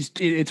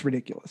it's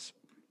ridiculous.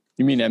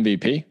 You mean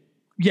MVP?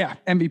 Yeah,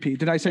 MVP.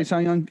 Did I say Cy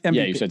Young? MVP.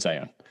 Yeah, you said Cy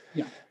Young.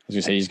 Yeah. I was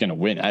going to say he's going to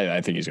win.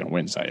 I think he's going to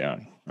win Cy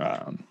Young.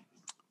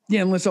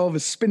 Yeah, unless all of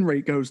his spin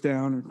rate goes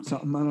down or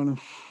something. I don't know.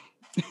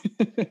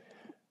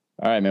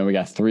 All right, man. We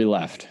got 3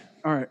 left.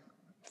 All right.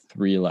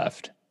 3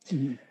 left.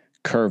 Mm-hmm.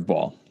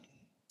 Curveball.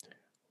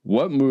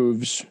 What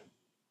moves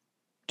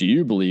do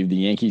you believe the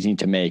Yankees need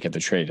to make at the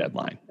trade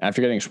deadline?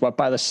 After getting swept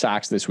by the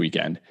Sox this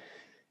weekend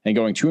and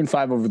going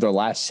 2-5 over their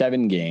last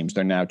 7 games,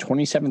 they're now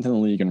 27th in the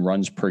league in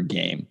runs per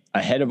game,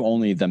 ahead of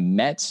only the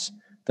Mets,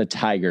 the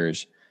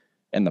Tigers,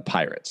 and the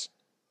Pirates.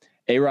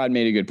 A-Rod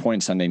made a good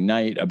point Sunday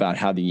night about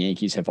how the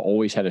Yankees have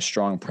always had a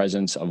strong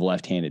presence of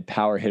left-handed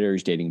power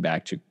hitters dating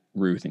back to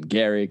Ruth and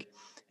Gehrig.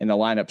 And the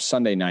lineup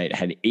Sunday night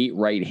had 8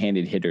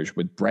 right-handed hitters,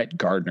 with Brett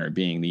Gardner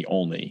being the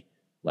only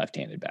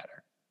left-handed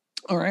batter.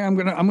 All right, I'm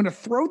gonna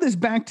throw this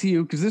back to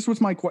you because this was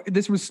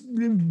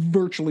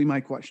virtually my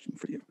question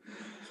for you.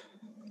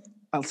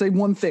 I'll say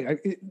one thing.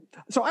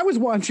 So I was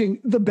watching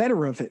the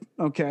better of it,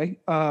 okay,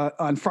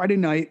 on Friday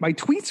night. My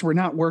tweets were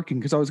not working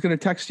because I was going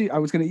to text you. I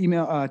was going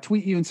to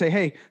tweet you and say,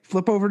 hey,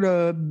 flip over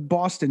to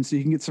Boston so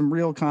you can get some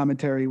real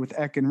commentary with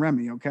Eck and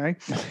Remy, okay?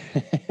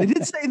 They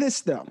did say this,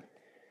 though,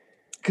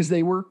 because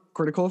they were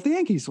critical of the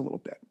Yankees a little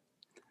bit.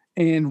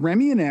 And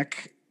Remy and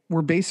Eck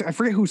were basically, I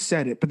forget who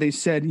said it, but they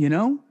said,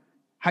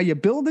 how you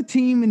build a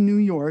team in New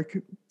York,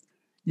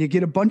 you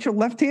get a bunch of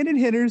left-handed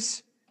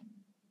hitters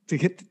to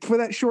hit for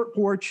that short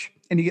porch,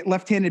 and you get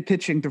left-handed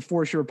pitching to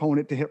force your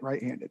opponent to hit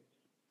right-handed.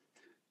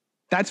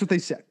 That's what they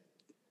said.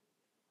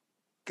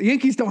 The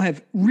Yankees don't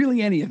have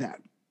really any of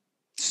that.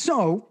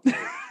 So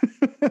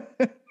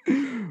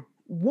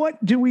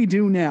what do we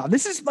do now?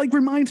 This is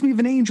reminds me of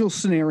an Angels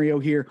scenario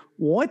here.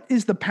 What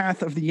is the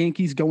path of the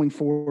Yankees going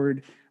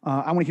forward?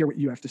 I want to hear what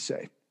you have to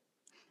say.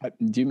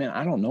 Dude, man,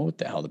 I don't know what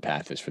the hell the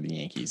path is for the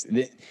Yankees.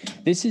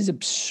 This is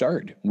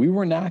absurd. We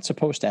were not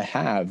supposed to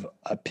have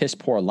a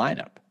piss-poor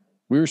lineup.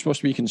 We were supposed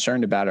to be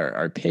concerned about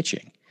our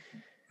pitching.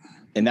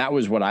 And that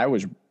was what I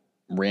was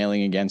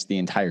railing against the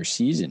entire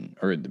season,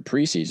 or the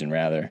preseason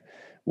rather,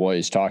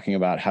 was talking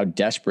about how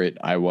desperate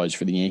I was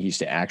for the Yankees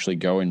to actually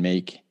go and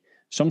make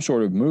some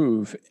sort of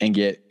move and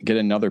get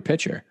another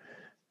pitcher.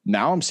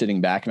 Now I'm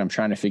sitting back and I'm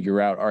trying to figure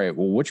out, all right,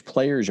 well, which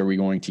players are we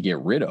going to get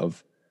rid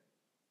of?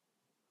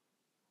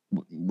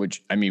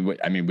 Which, I mean,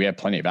 we have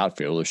plenty of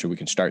outfielders, so we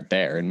can start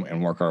there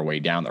and work our way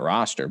down the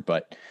roster.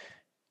 But,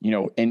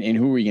 and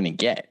who are we going to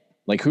get?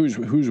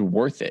 Who's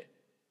worth it?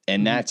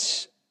 And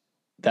that's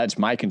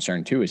my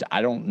concern too, is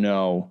I don't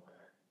know.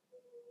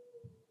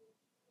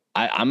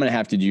 I'm going to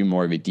have to do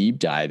more of a deep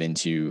dive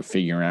into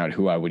figuring out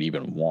who I would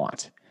even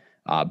want.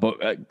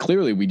 But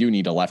clearly we do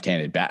need a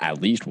left-handed bat,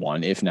 at least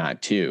one, if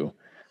not 2.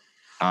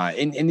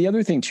 And the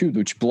other thing too,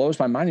 which blows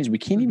my mind, is we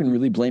can't even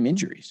really blame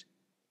injuries,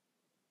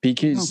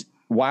 because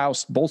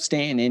whilst both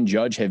Stanton and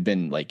Judge have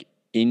been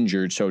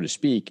injured, so to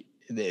speak,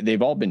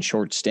 they've all been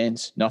short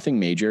stints, nothing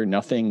major,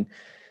 nothing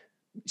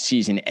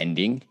season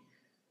ending.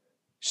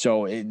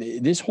 So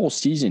this whole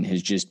season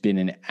has just been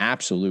an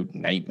absolute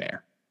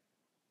nightmare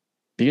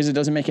because it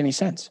doesn't make any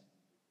sense.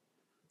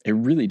 It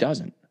really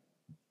doesn't.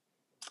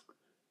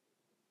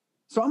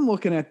 So I'm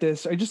looking at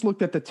this. I just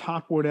looked at the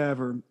top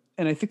whatever,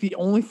 and I think the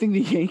only thing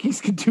the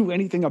Yankees could do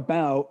anything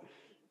about,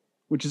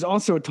 which is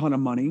also a ton of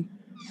money,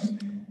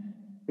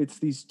 it's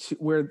these 2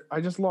 where I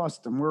just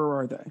lost them. Where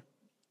are they?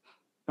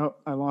 Oh,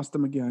 I lost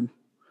them again.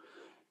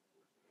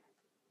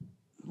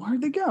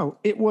 Where'd they go?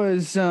 It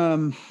was,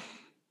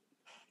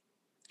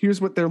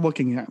 here's what they're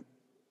looking at.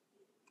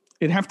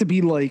 It'd have to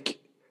be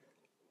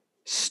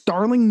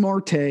Starling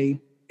Marte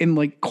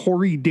and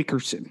Corey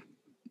Dickerson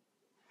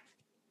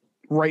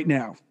right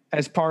now,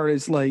 as far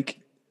as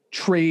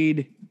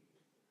trade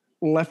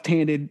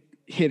left-handed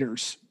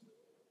hitters.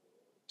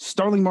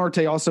 Starling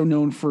Marte, also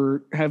known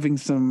for having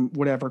some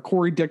whatever.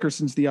 Corey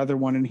Dickerson's the other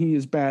one, and he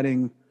is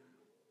batting.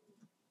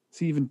 Is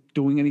he even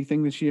doing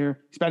anything this year?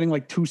 He's batting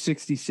like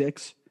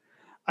 266.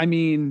 I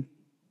mean,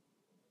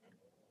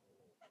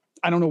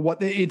 I don't know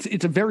what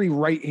it's a very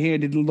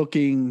right-handed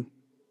looking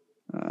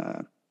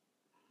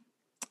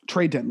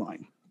trade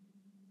deadline.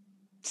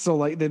 So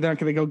like they're not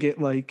going to go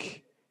get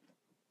like,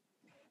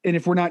 and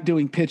if we're not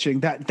doing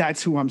pitching,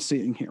 that's who I'm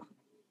seeing here.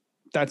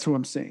 That's who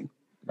I'm seeing.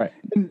 Right.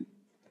 And,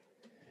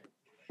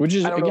 which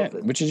is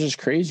just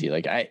crazy.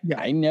 Like I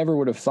never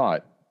would have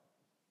thought,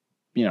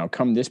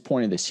 come this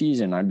point of the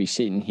season, I'd be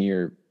sitting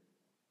here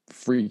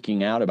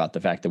freaking out about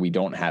the fact that we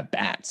don't have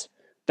bats.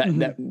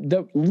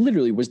 That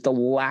literally was the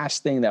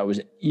last thing that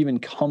was even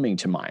coming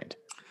to mind.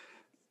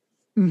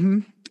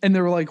 Mm-hmm. And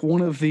they were like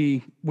one of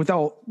the, with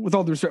all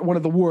due respect, one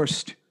of the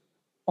worst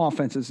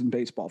offenses in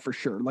baseball for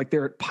sure. Like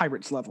they're at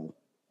Pirates level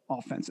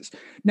offenses.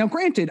 Now,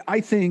 granted,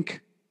 I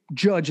think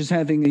Judge is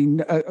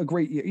having a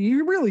great year. He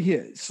really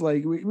is.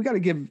 Like we got to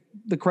give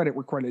the credit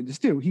where credit is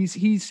due.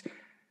 He's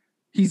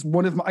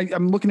one of my.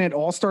 I'm looking at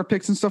all-star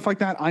picks and stuff like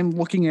that. I'm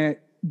looking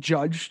at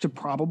Judge to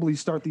probably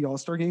start the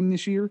all-star game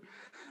this year.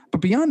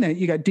 But beyond that,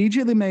 you got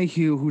DJ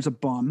LeMahieu, who's a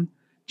bum.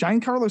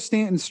 Giancarlo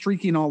Stanton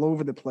streaking all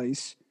over the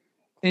place,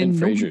 and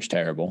Frazier's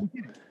terrible.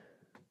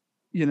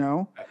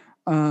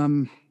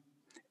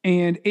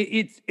 And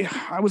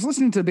I was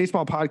listening to a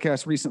baseball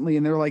podcast recently,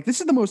 and they're like,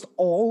 "This is the most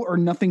all or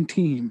nothing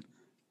team."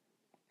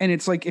 And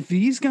it's like, if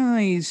these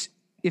guys,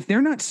 if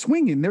they're not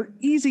swinging, they're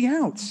easy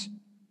outs,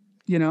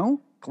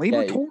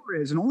 Gleyber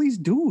Torres and all these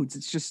dudes.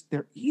 It's just,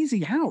 they're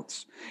easy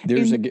outs. There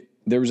was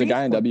a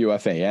guy in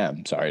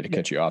WFAM. Sorry to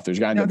cut you off. There's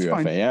a guy in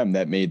WFAM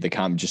that made the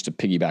comment, just to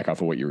piggyback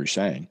off of what you were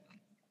saying,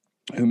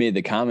 who made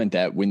the comment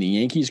that when the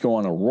Yankees go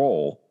on a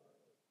roll,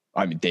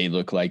 I mean, they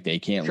look like they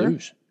can't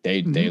lose.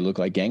 They look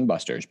like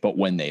gangbusters, but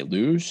when they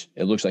lose,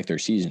 it looks like their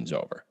season's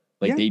over.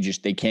 Like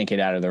they can't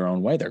get out of their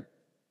own way.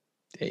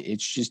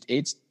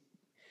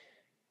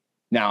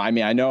 Now, I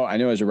mean, I know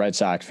as a Red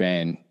Sox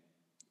fan,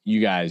 you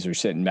guys are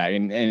sitting back,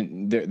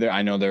 and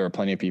I know there are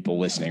plenty of people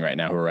listening right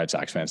now who are Red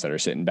Sox fans that are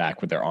sitting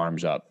back with their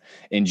arms up,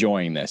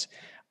 enjoying this.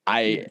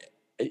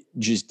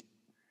 This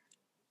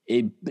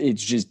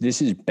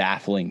is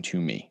baffling to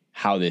me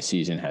how this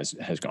season has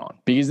gone,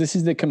 because this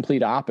is the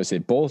complete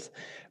opposite, both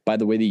by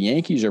the way the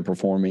Yankees are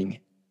performing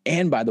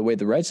and by the way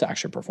the Red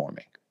Sox are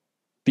performing.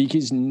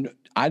 Because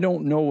I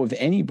don't know of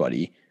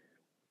anybody,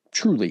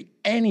 truly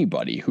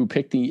anybody, who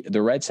picked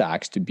the Red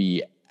Sox to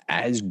be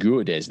as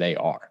good as they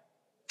are.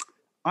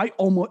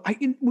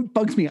 It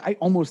bugs me. I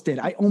almost did.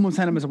 I almost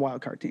had them as a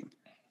wild card team.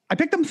 I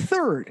picked them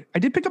third. I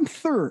did pick them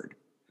third,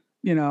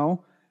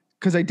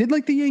 because I did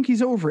like the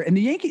Yankees over. And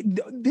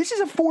this is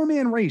a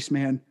 4-man race,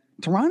 man.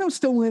 Toronto's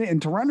still in it,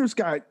 and Toronto's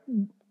got,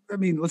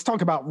 let's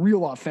talk about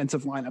real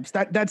offensive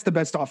lineups. That's the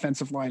best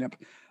offensive lineup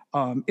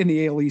in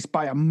the AL East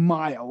by a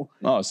mile.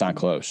 Oh, it's not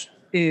close.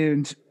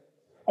 And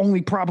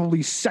only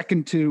probably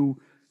second to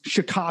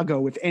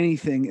Chicago, if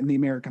anything, in the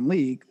American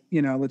League.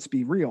 Let's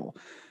be real.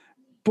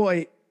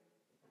 But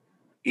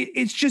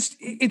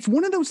it's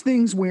one of those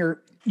things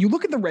where you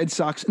look at the Red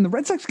Sox, and the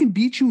Red Sox can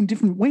beat you in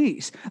different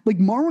ways. Like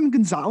Marwin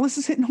Gonzalez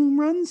is hitting home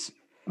runs.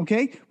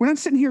 Okay. We're not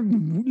sitting here,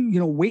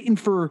 waiting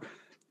for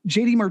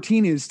JD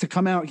Martinez to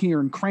come out here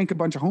and crank a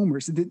bunch of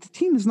homers. The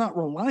team is not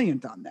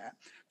reliant on that.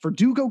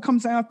 Verdugo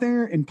comes out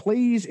there and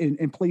plays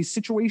and plays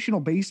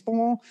situational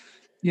baseball.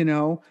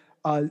 Xander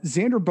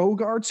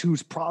Bogaerts,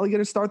 who's probably going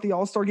to start the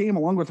All-Star game,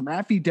 along with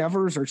Rafi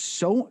Devers,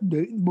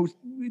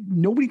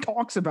 nobody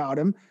talks about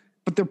him,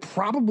 but they're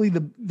probably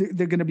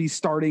they're going to be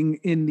starting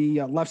in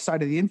the left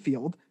side of the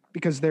infield,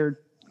 because they're,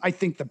 I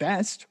think, the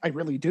best. I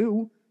really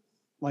do.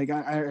 Like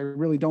I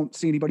really don't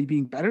see anybody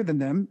being better than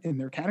them in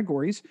their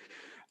categories.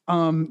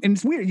 And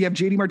it's weird. You have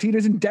JD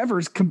Martinez and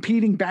Devers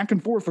competing back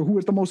and forth for who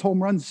has the most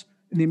home runs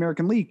in the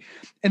American League.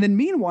 And then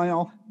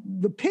meanwhile,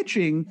 the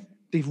pitching,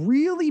 they've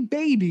really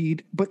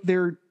babied, but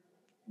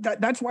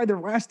that's why they're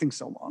lasting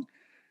so long.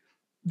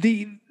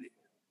 The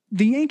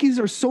Yankees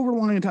are so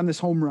reliant on this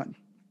home run,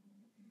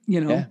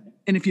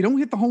 and if you don't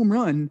hit the home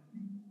run,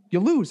 you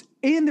lose.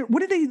 And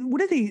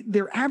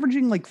they're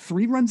averaging like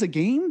 3 runs a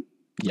game.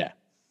 Yeah.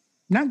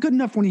 Not good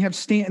enough when you have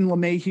Stanton,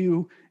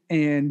 LeMahieu,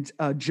 and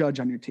Judge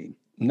on your team.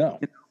 No,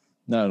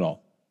 not at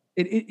all.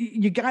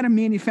 You got to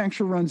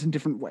manufacture runs in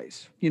different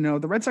ways. The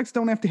Red Sox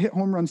don't have to hit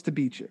home runs to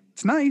beat you.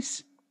 It's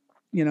nice,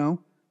 they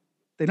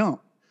don't.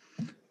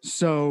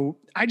 So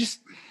it's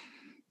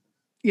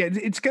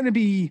going to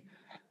be,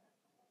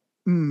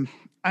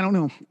 I don't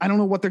know. I don't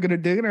know what they're going to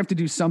do. They're going to have to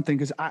do something,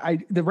 because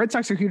the Red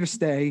Sox are here to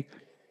stay.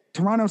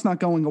 Toronto's not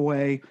going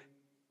away.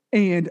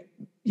 And,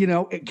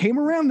 it came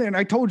around there, and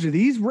I told you,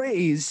 these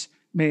Rays,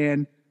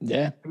 man.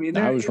 Yeah,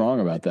 I was wrong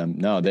about them.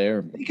 No,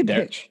 they're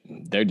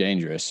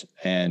dangerous.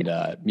 And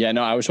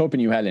I was hoping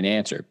you had an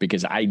answer,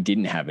 because I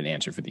didn't have an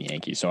answer for the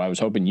Yankees. So I was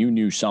hoping you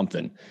knew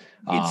something.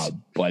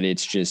 But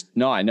it's just,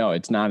 no, I know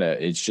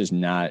it's just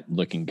not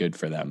looking good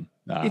for them.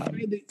 by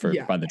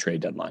the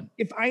trade deadline.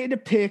 If I had to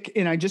pick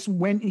and I just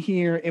went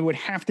here, it would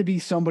have to be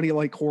somebody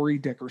like Corey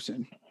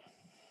Dickerson.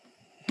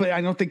 But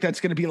I don't think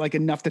that's going to be like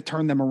enough to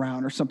turn them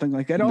around or something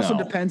like that. It also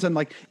depends on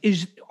like,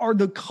 are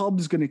the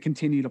Cubs going to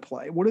continue to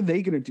play? What are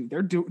they going to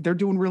do? They're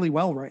doing really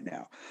well right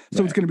now.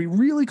 So It's going to be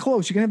really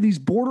close. You're going to have these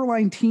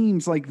borderline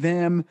teams like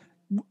them.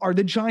 Are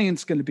the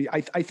Giants going to be?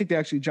 I think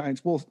the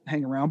Giants will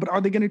hang around, but are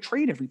they going to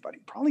trade everybody?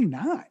 Probably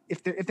not.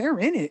 If they're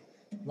in it,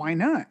 why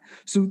not?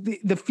 So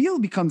the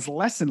field becomes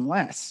less and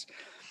less.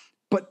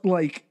 But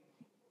like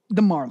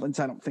the Marlins,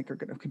 I don't think are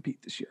going to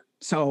compete this year.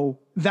 So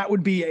that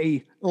would be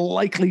a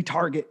likely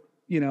target.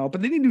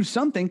 But they need to do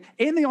something,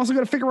 and they also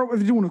got to figure out what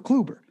they're doing with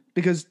Kluber,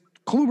 because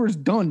Kluber's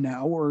done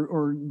now,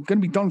 or going to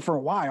be done for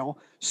a while.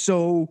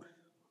 So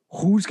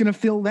who's going to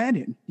fill that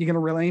in? You're going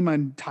to rely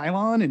on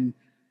Tylon,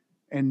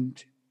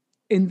 and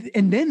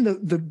then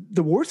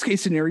the worst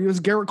case scenario is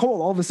Garrett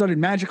Cole all of a sudden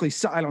magically.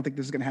 I don't think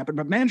this is going to happen,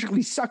 but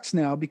magically sucks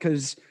now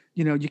because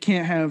you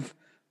can't have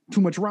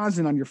too much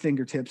rosin on your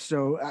fingertips.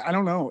 So I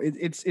don't know.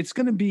 It's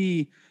going to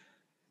be.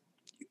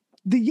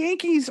 The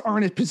Yankees are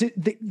in a position.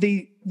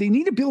 They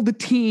need to build a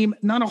team,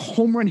 not a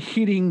home run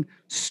hitting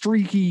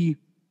streaky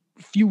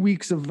few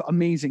weeks of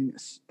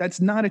amazingness. That's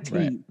not a team.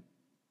 Right.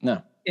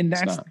 No, and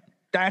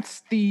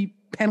that's the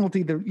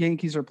penalty the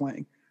Yankees are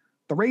playing.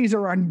 The Rays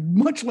are on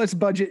much less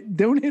budget,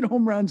 don't hit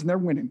home runs, and they're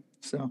winning.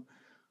 So,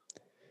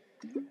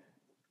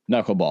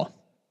 knuckleball.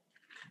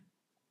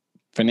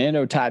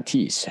 Fernando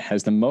Tatis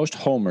has the most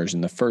homers in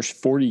the first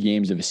 40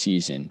 games of a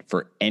season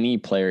for any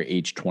player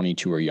aged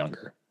 22 or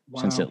younger.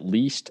 Wow. Since at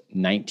least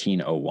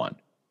 1901.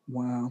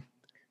 Wow.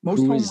 Most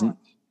home runs.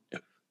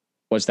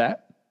 What's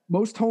that?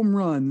 Most home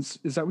runs.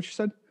 Is that what you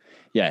said?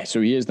 Yeah.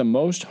 So he is the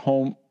most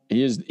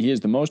he is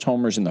the most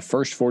homers in the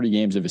first 40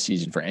 games of a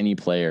season for any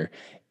player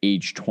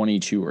age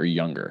 22 or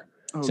younger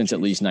since at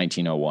least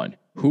 1901.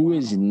 Who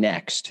is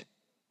next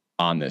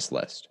on this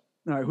list?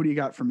 All right. Who do you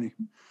got for me?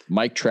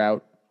 Mike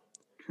Trout.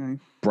 Okay.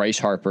 Bryce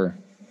Harper.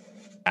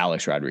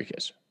 Alex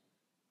Rodriguez.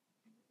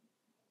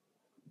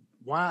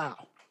 Wow.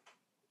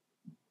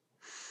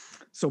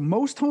 So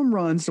most home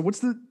runs. So what's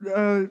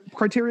the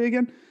criteria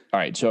again? All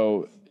right.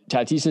 So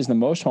Tatis is the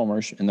most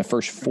homers in the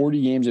first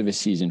 40 games of a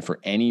season for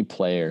any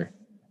player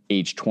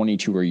age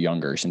 22 or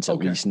younger since at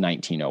least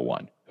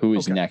 1901. Who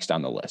is next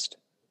on the list?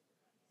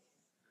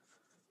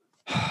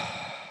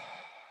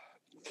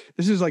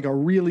 This is like a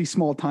really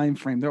small time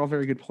frame. They're all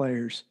very good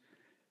players.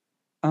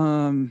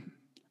 Man,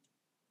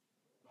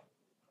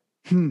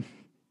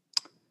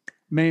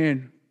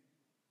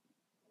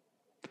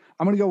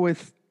 I'm going to go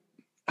with,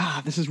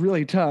 this is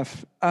really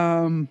tough.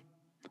 I'm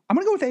going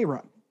to go with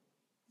A-Rod.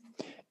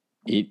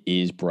 It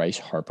is Bryce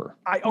Harper.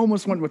 I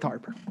almost went with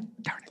Harper.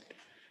 Darn it.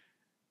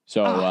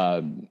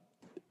 So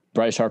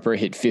Bryce Harper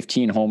hit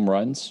 15 home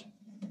runs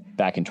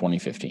back in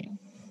 2015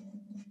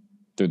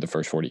 through the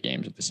first 40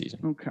 games of the season.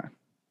 Okay.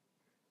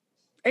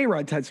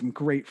 A-Rod's had some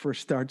great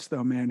first starts,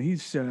 though, man.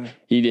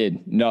 He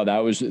did. No, that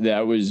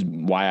was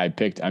why I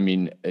picked. I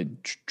mean,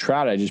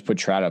 Trout. I just put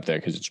Trout up there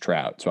because it's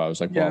Trout. So I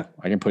was like, well,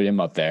 I can put him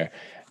up there.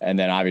 And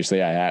then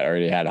obviously I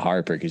already had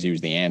Harper because he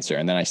was the answer.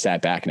 And then I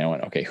sat back and I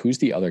went, okay, who's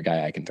the other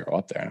guy I can throw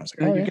up there? And I was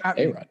like, you got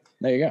A-Rod.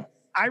 There you go.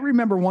 I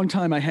remember one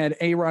time I had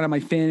A-Rod on my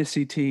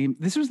fantasy team.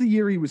 This was the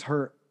year he was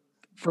hurt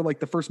for like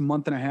the first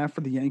month and a half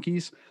for the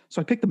Yankees.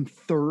 So I picked him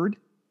third,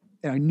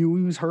 and I knew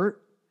he was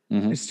hurt.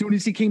 Mm-hmm. As soon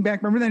as he came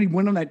back, remember that he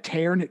went on that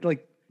tear and hit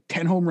like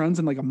 10 home runs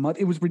in like a month.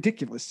 It was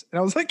ridiculous. And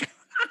I was like,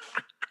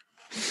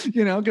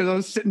 because I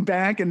was sitting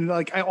back and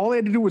like all I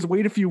had to do was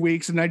wait a few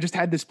weeks, and I just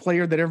had this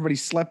player that everybody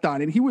slept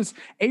on. And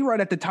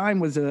A-Rod at the time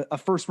was a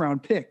first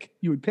round pick.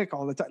 You would pick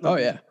all the time. Oh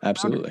yeah,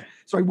 absolutely.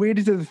 So I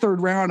waited to the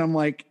third round. I'm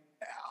like,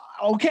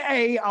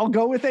 okay, I'll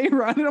go with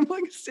A-Rod. And I'm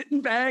like sitting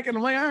back and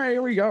I'm like, all right,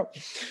 here we go.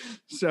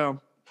 So,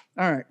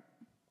 all right.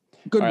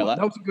 Good one. That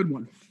was a good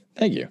one.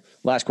 Thank you.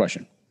 Last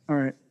question. All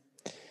right.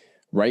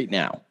 Right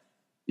now.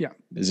 Yeah.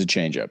 This is a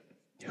changeup.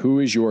 Who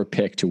is your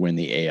pick to win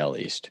the AL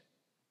East?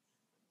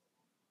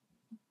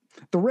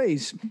 The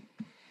Rays.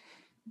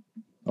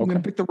 I'm going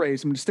to pick the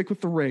Rays. I'm going to stick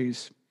with the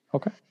Rays.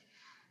 Okay.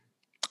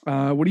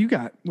 What do you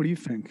got? What do you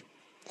think?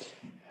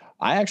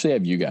 I actually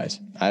have you guys.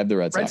 I have the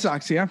Red Sox. Red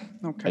Sox, yeah?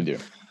 Okay. I do.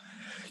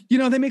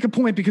 They make a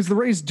point because the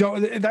Rays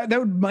don't.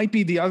 That might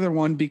be the other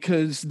one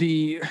because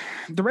the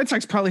Red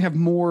Sox probably have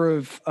more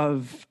of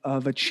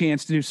a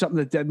chance to do something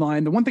at the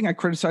deadline. The one thing I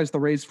criticize the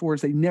Rays for is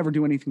they never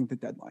do anything at the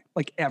deadline,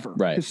 like ever,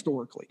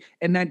 historically,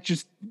 and that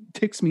just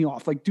ticks me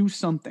off. Like, do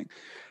something.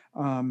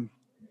 I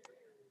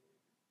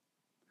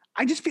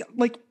just feel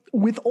like,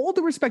 with all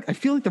due respect, I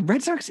feel like the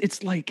Red Sox,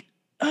 it's like,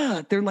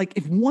 they're like,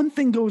 if one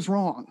thing goes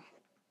wrong,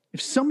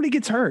 if somebody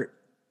gets hurt.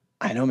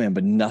 I know, man,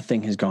 but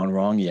nothing has gone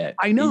wrong yet.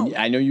 I know.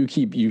 I know you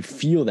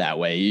feel that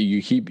way.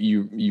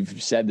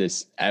 You've said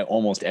this at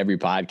almost every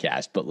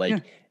podcast, but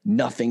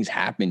nothing's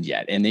happened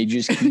yet, and they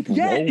just keep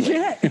rolling.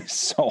 Yeah.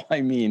 So,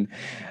 I mean,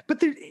 but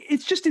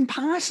it's just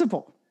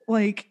impossible.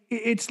 Like,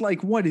 it's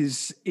like, what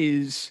is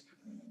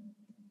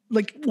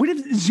like, what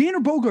if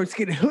Xander Bogaerts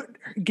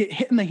get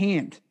hit in the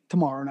hand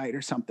tomorrow night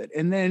or something.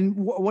 And then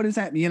what does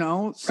that,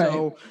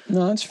 So right.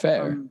 No, that's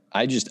fair.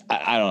 I don't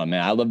know,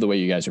 man. I love the way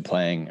you guys are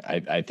playing.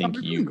 I think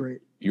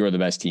you're the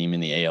best team in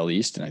the AL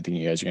East, and I think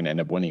you guys are going to end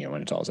up winning it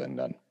when it's all said and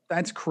done.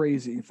 That's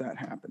crazy if that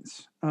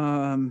happens.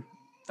 All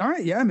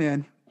right. Yeah,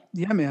 man.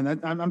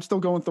 I'm still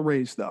going with the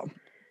Rays though.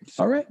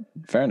 All right.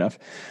 Fair enough.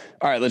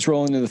 All right. Let's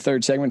roll into the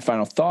third segment.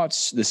 Final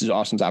thoughts. This is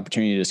Austin's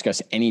opportunity to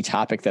discuss any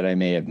topic that I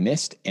may have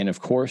missed. And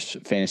of course,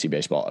 fantasy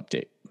baseball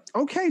update.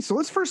 Okay. So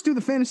let's first do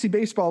the fantasy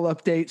baseball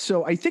update.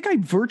 So I think I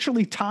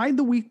virtually tied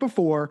the week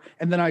before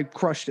and then I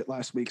crushed it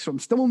last week. So I'm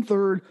still in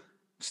third,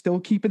 still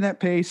keeping that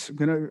pace.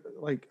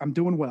 I'm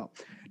doing well.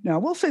 Now I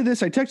will say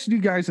this. I texted you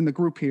guys in the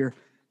group here.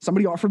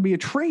 Somebody offered me a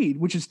trade,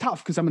 which is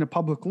tough because I'm in a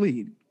public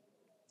lead.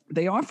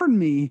 They offered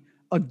me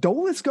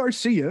Adolis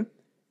Garcia,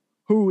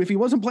 who, if he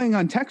wasn't playing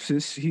on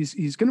Texas,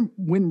 he's going to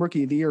win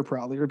Rookie of the Year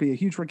probably, or be a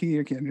huge Rookie of the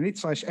Year candidate /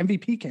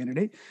 MVP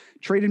candidate.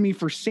 Traded me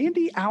for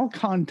Sandy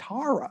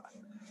Alcantara.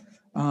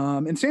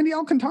 And Sandy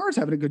Alcantara's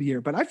having a good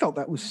year, but I felt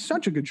that was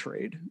such a good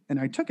trade, and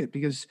I took it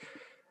because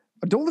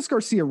Adolis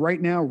Garcia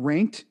right now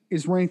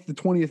is ranked the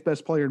 20th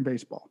best player in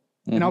baseball.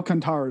 Mm-hmm. And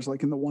Alcantara is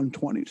like in the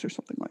 120s or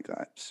something like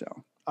that. So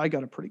I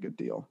got a pretty good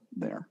deal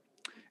there.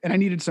 And I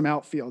needed some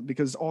outfield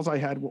because I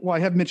have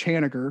Mitch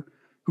Haniger,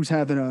 who's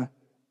having a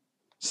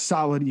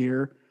solid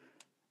year.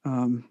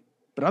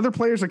 But other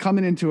players are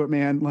coming into it,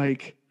 man.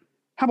 Like,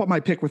 how about my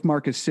pick with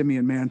Marcus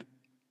Semien, man?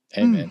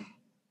 Hey, man.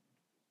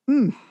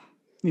 There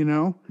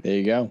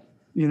you go.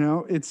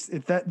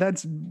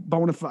 That's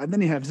bona fide.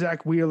 Then you have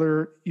Zach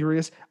Wheeler,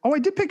 Urias. Oh, I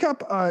did pick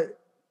up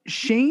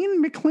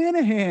Shane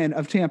McClanahan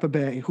of Tampa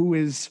Bay, who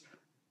is,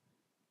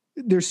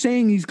 they're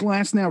saying he's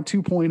Glasnow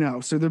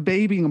 2.0. So they're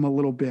babying him a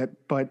little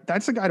bit, but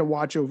that's a guy to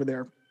watch over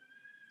there.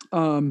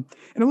 And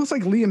it looks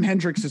like Liam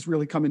Hendricks has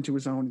really come into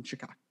his own in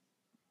Chicago.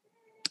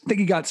 I think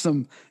he got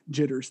some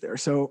jitters there.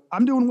 So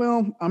I'm doing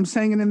well. I'm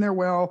hanging in there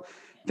well.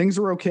 Things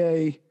are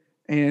okay.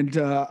 And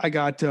I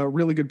got a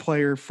really good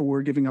player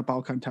for giving up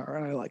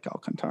Alcantara. I like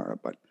Alcantara,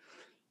 but,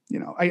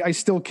 I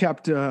still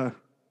kept the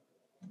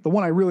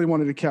one I really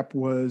wanted to keep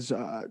was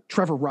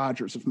Trevor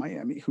Rogers of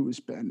Miami, who has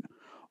been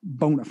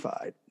bona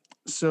fide.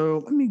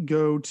 So let me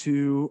go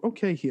to,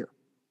 here.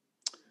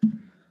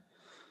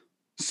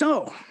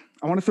 So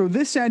I want to throw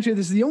this at you.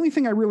 This is the only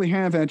thing I really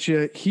have at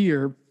you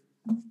here.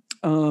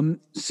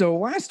 So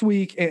last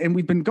week, and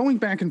we've been going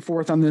back and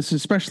forth on this,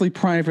 especially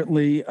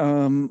privately,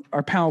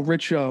 our pal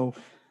Richo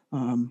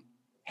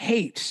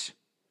hates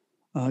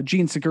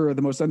Gene Segura,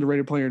 the most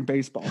underrated player in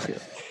baseball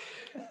here.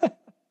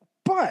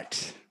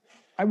 But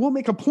I will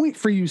make a point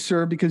for you,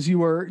 sir, because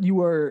you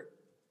are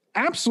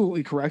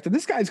absolutely correct. And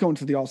this guy's going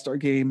to the All-Star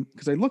game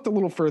because I looked a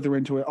little further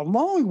into it,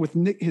 along with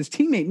his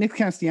teammate, Nick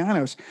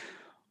Castellanos.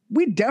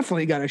 We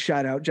definitely got to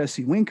shout out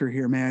Jesse Winker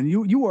here, man.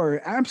 You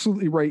are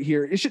absolutely right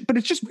here.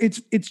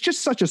 It's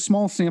just such a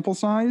small sample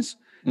size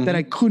that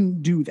I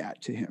couldn't do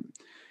that to him.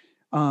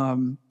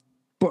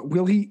 But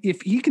will he,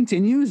 if he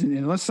continues and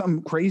unless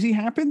something crazy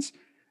happens,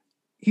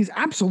 he's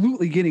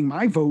absolutely getting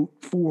my vote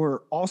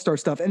for All-Star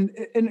stuff. And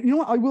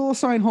I will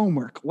assign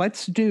homework.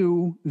 Let's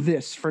do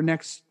this for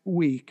next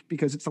week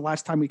because it's the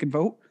last time we can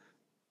vote.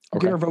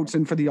 Okay. Get our votes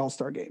in for the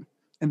All-Star game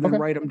and then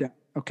write them down.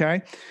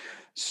 Okay.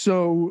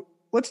 So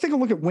let's take a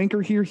look at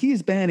Winker here. He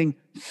is batting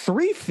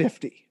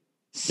 .350,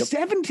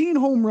 17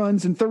 home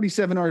runs and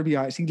 37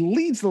 RBIs. He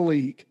leads the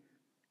league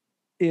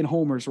in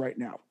homers right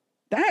now.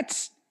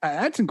 That's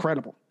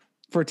incredible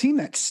for a team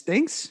that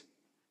stinks.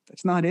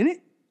 That's not in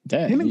it.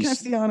 Yeah, him and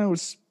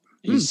Castellanos.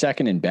 He's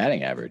second in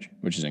batting average,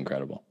 which is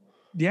incredible.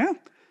 Yeah.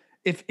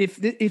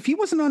 If he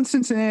wasn't on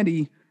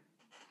Cincinnati,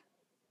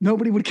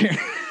 nobody would care.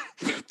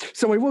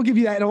 So I will give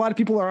you that. And a lot of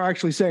people are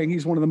actually saying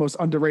he's one of the most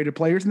underrated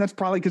players, and that's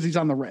probably because he's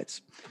on the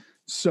Reds.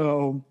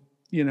 So,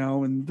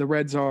 and the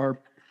Reds are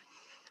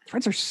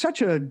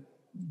such a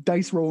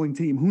dice rolling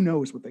team. Who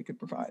knows what they could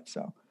provide?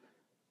 So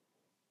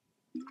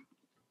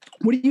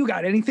what do you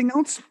got? Anything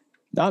else?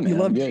 No, man, you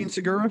love Gene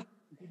Segura?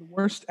 The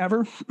worst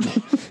ever.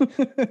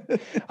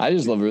 I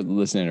just love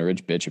listening to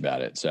Rich bitch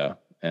about it. So,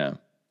 yeah.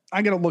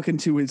 I got to look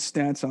into his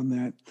stats on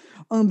that.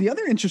 The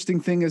other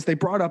interesting thing is they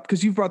brought up,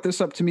 because you've brought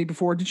this up to me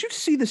before. Did you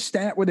see the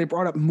stat where they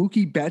brought up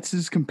Mookie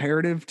Betts'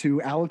 comparative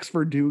to Alex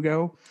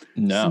Verdugo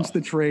since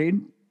the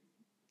trade?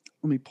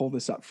 Let me pull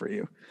this up for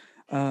you.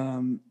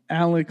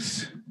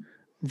 Alex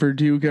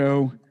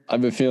Verdugo. I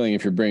have a feeling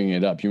if you're bringing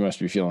it up, you must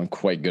be feeling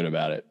quite good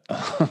about it.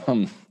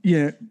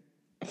 Yeah.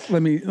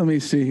 Let me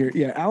see here.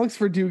 Yeah. Alex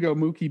Verdugo,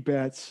 Mookie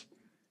Betts.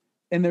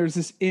 And there's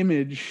this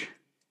image.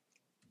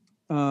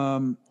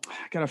 I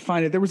gotta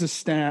find it. There was a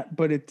stat,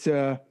 but it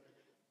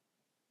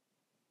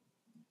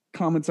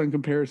comments on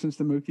comparisons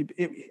to Mookie.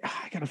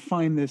 I gotta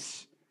find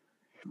this.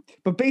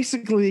 But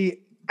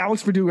basically,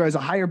 Alex Verdugo has a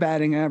higher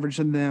batting average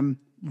than them.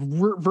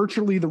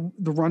 Virtually the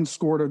runs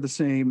scored are the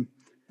same.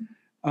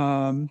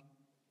 So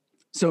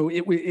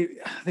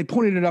they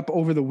pointed it up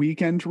over the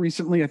weekend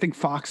recently. I think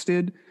Fox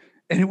did,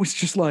 and it was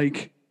just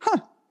like,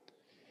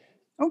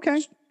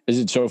 okay. Is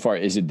it so far?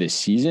 Is it this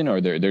season,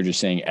 or they're just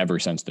saying ever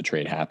since the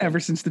trade happened? Ever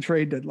since the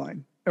trade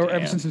deadline, or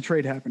ever since the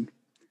trade happened,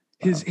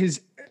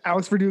 his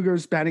Alex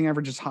Verdugo's batting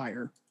average is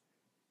higher.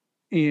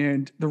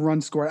 And the run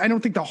score, I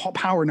don't think the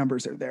power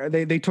numbers are there.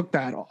 They took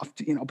that off,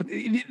 but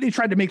they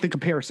tried to make the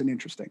comparison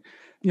interesting.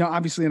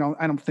 Obviously,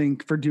 I don't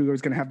think Verdugo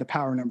is going to have the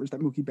power numbers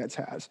that Mookie Betts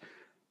has.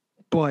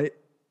 But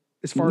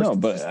as far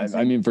as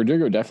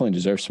Verdugo definitely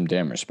deserves some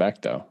damn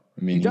respect, though.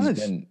 I mean,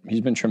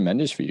 he's been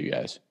tremendous for you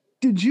guys.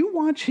 Did you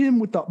watch him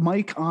with the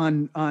mic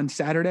on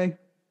Saturday?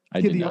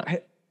 I did not.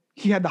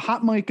 He had the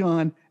hot mic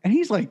on, and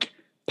he's like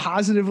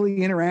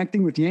positively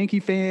interacting with Yankee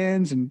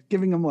fans and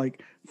giving them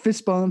like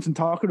fist bumps and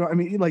talking to,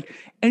 and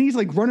he's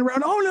like running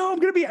around. Oh no, I'm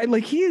going to be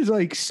like, he is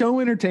like so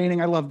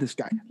entertaining. I love this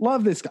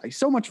guy.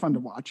 So much fun to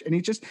watch. And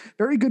he's just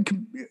very good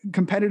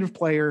competitive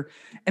player.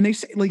 And they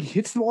say like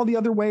hits the ball the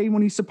other way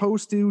when he's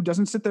supposed to,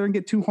 doesn't sit there and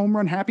get too home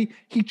run happy.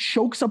 He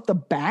chokes up the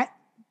bat.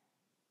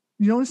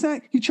 You notice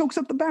that? He chokes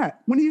up the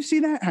bat. When do you see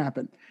that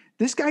happen?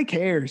 This guy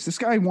cares. This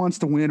guy wants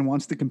to win,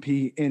 wants to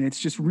compete, and it's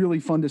just really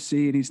fun to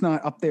see. And he's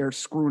not up there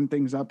screwing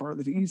things up.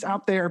 He's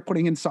out there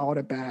putting in solid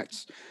at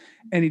bats.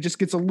 And he just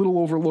gets a little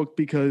overlooked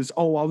because,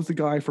 I was the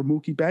guy for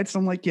Mookie Betts.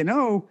 I'm like,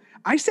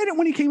 I said it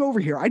when he came over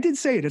here. I did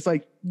say it. It's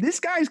like,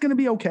 this guy's going to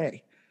be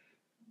okay.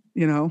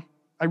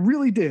 I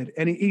really did.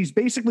 And he's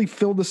basically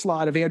filled the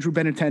slot of Andrew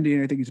Benintendi,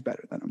 and I think he's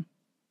better than him.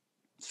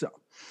 So.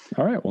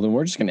 All right. Well, then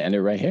we're just going to end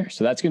it right here.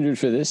 So that's going to do it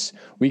for this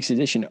week's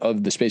edition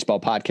of the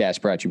Spaceball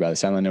Podcast, brought to you by the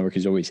Sideline Network.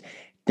 As always,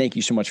 thank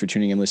you so much for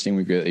tuning and listening.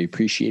 We greatly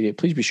appreciate it.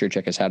 Please be sure to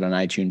check us out on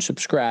iTunes,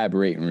 subscribe,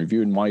 rate, and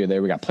review. And while you're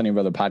there, we got plenty of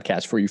other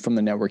podcasts for you from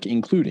the network,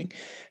 including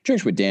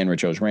Drinks with Dan,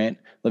 Rich O's Rant,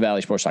 La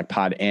Valley Sports Talk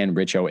Pod, and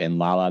Rich O and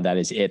Lala. That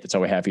is it. That's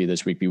all we have for you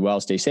this week. Be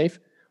well, stay safe.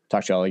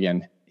 Talk to y'all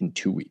again in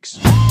 2 weeks.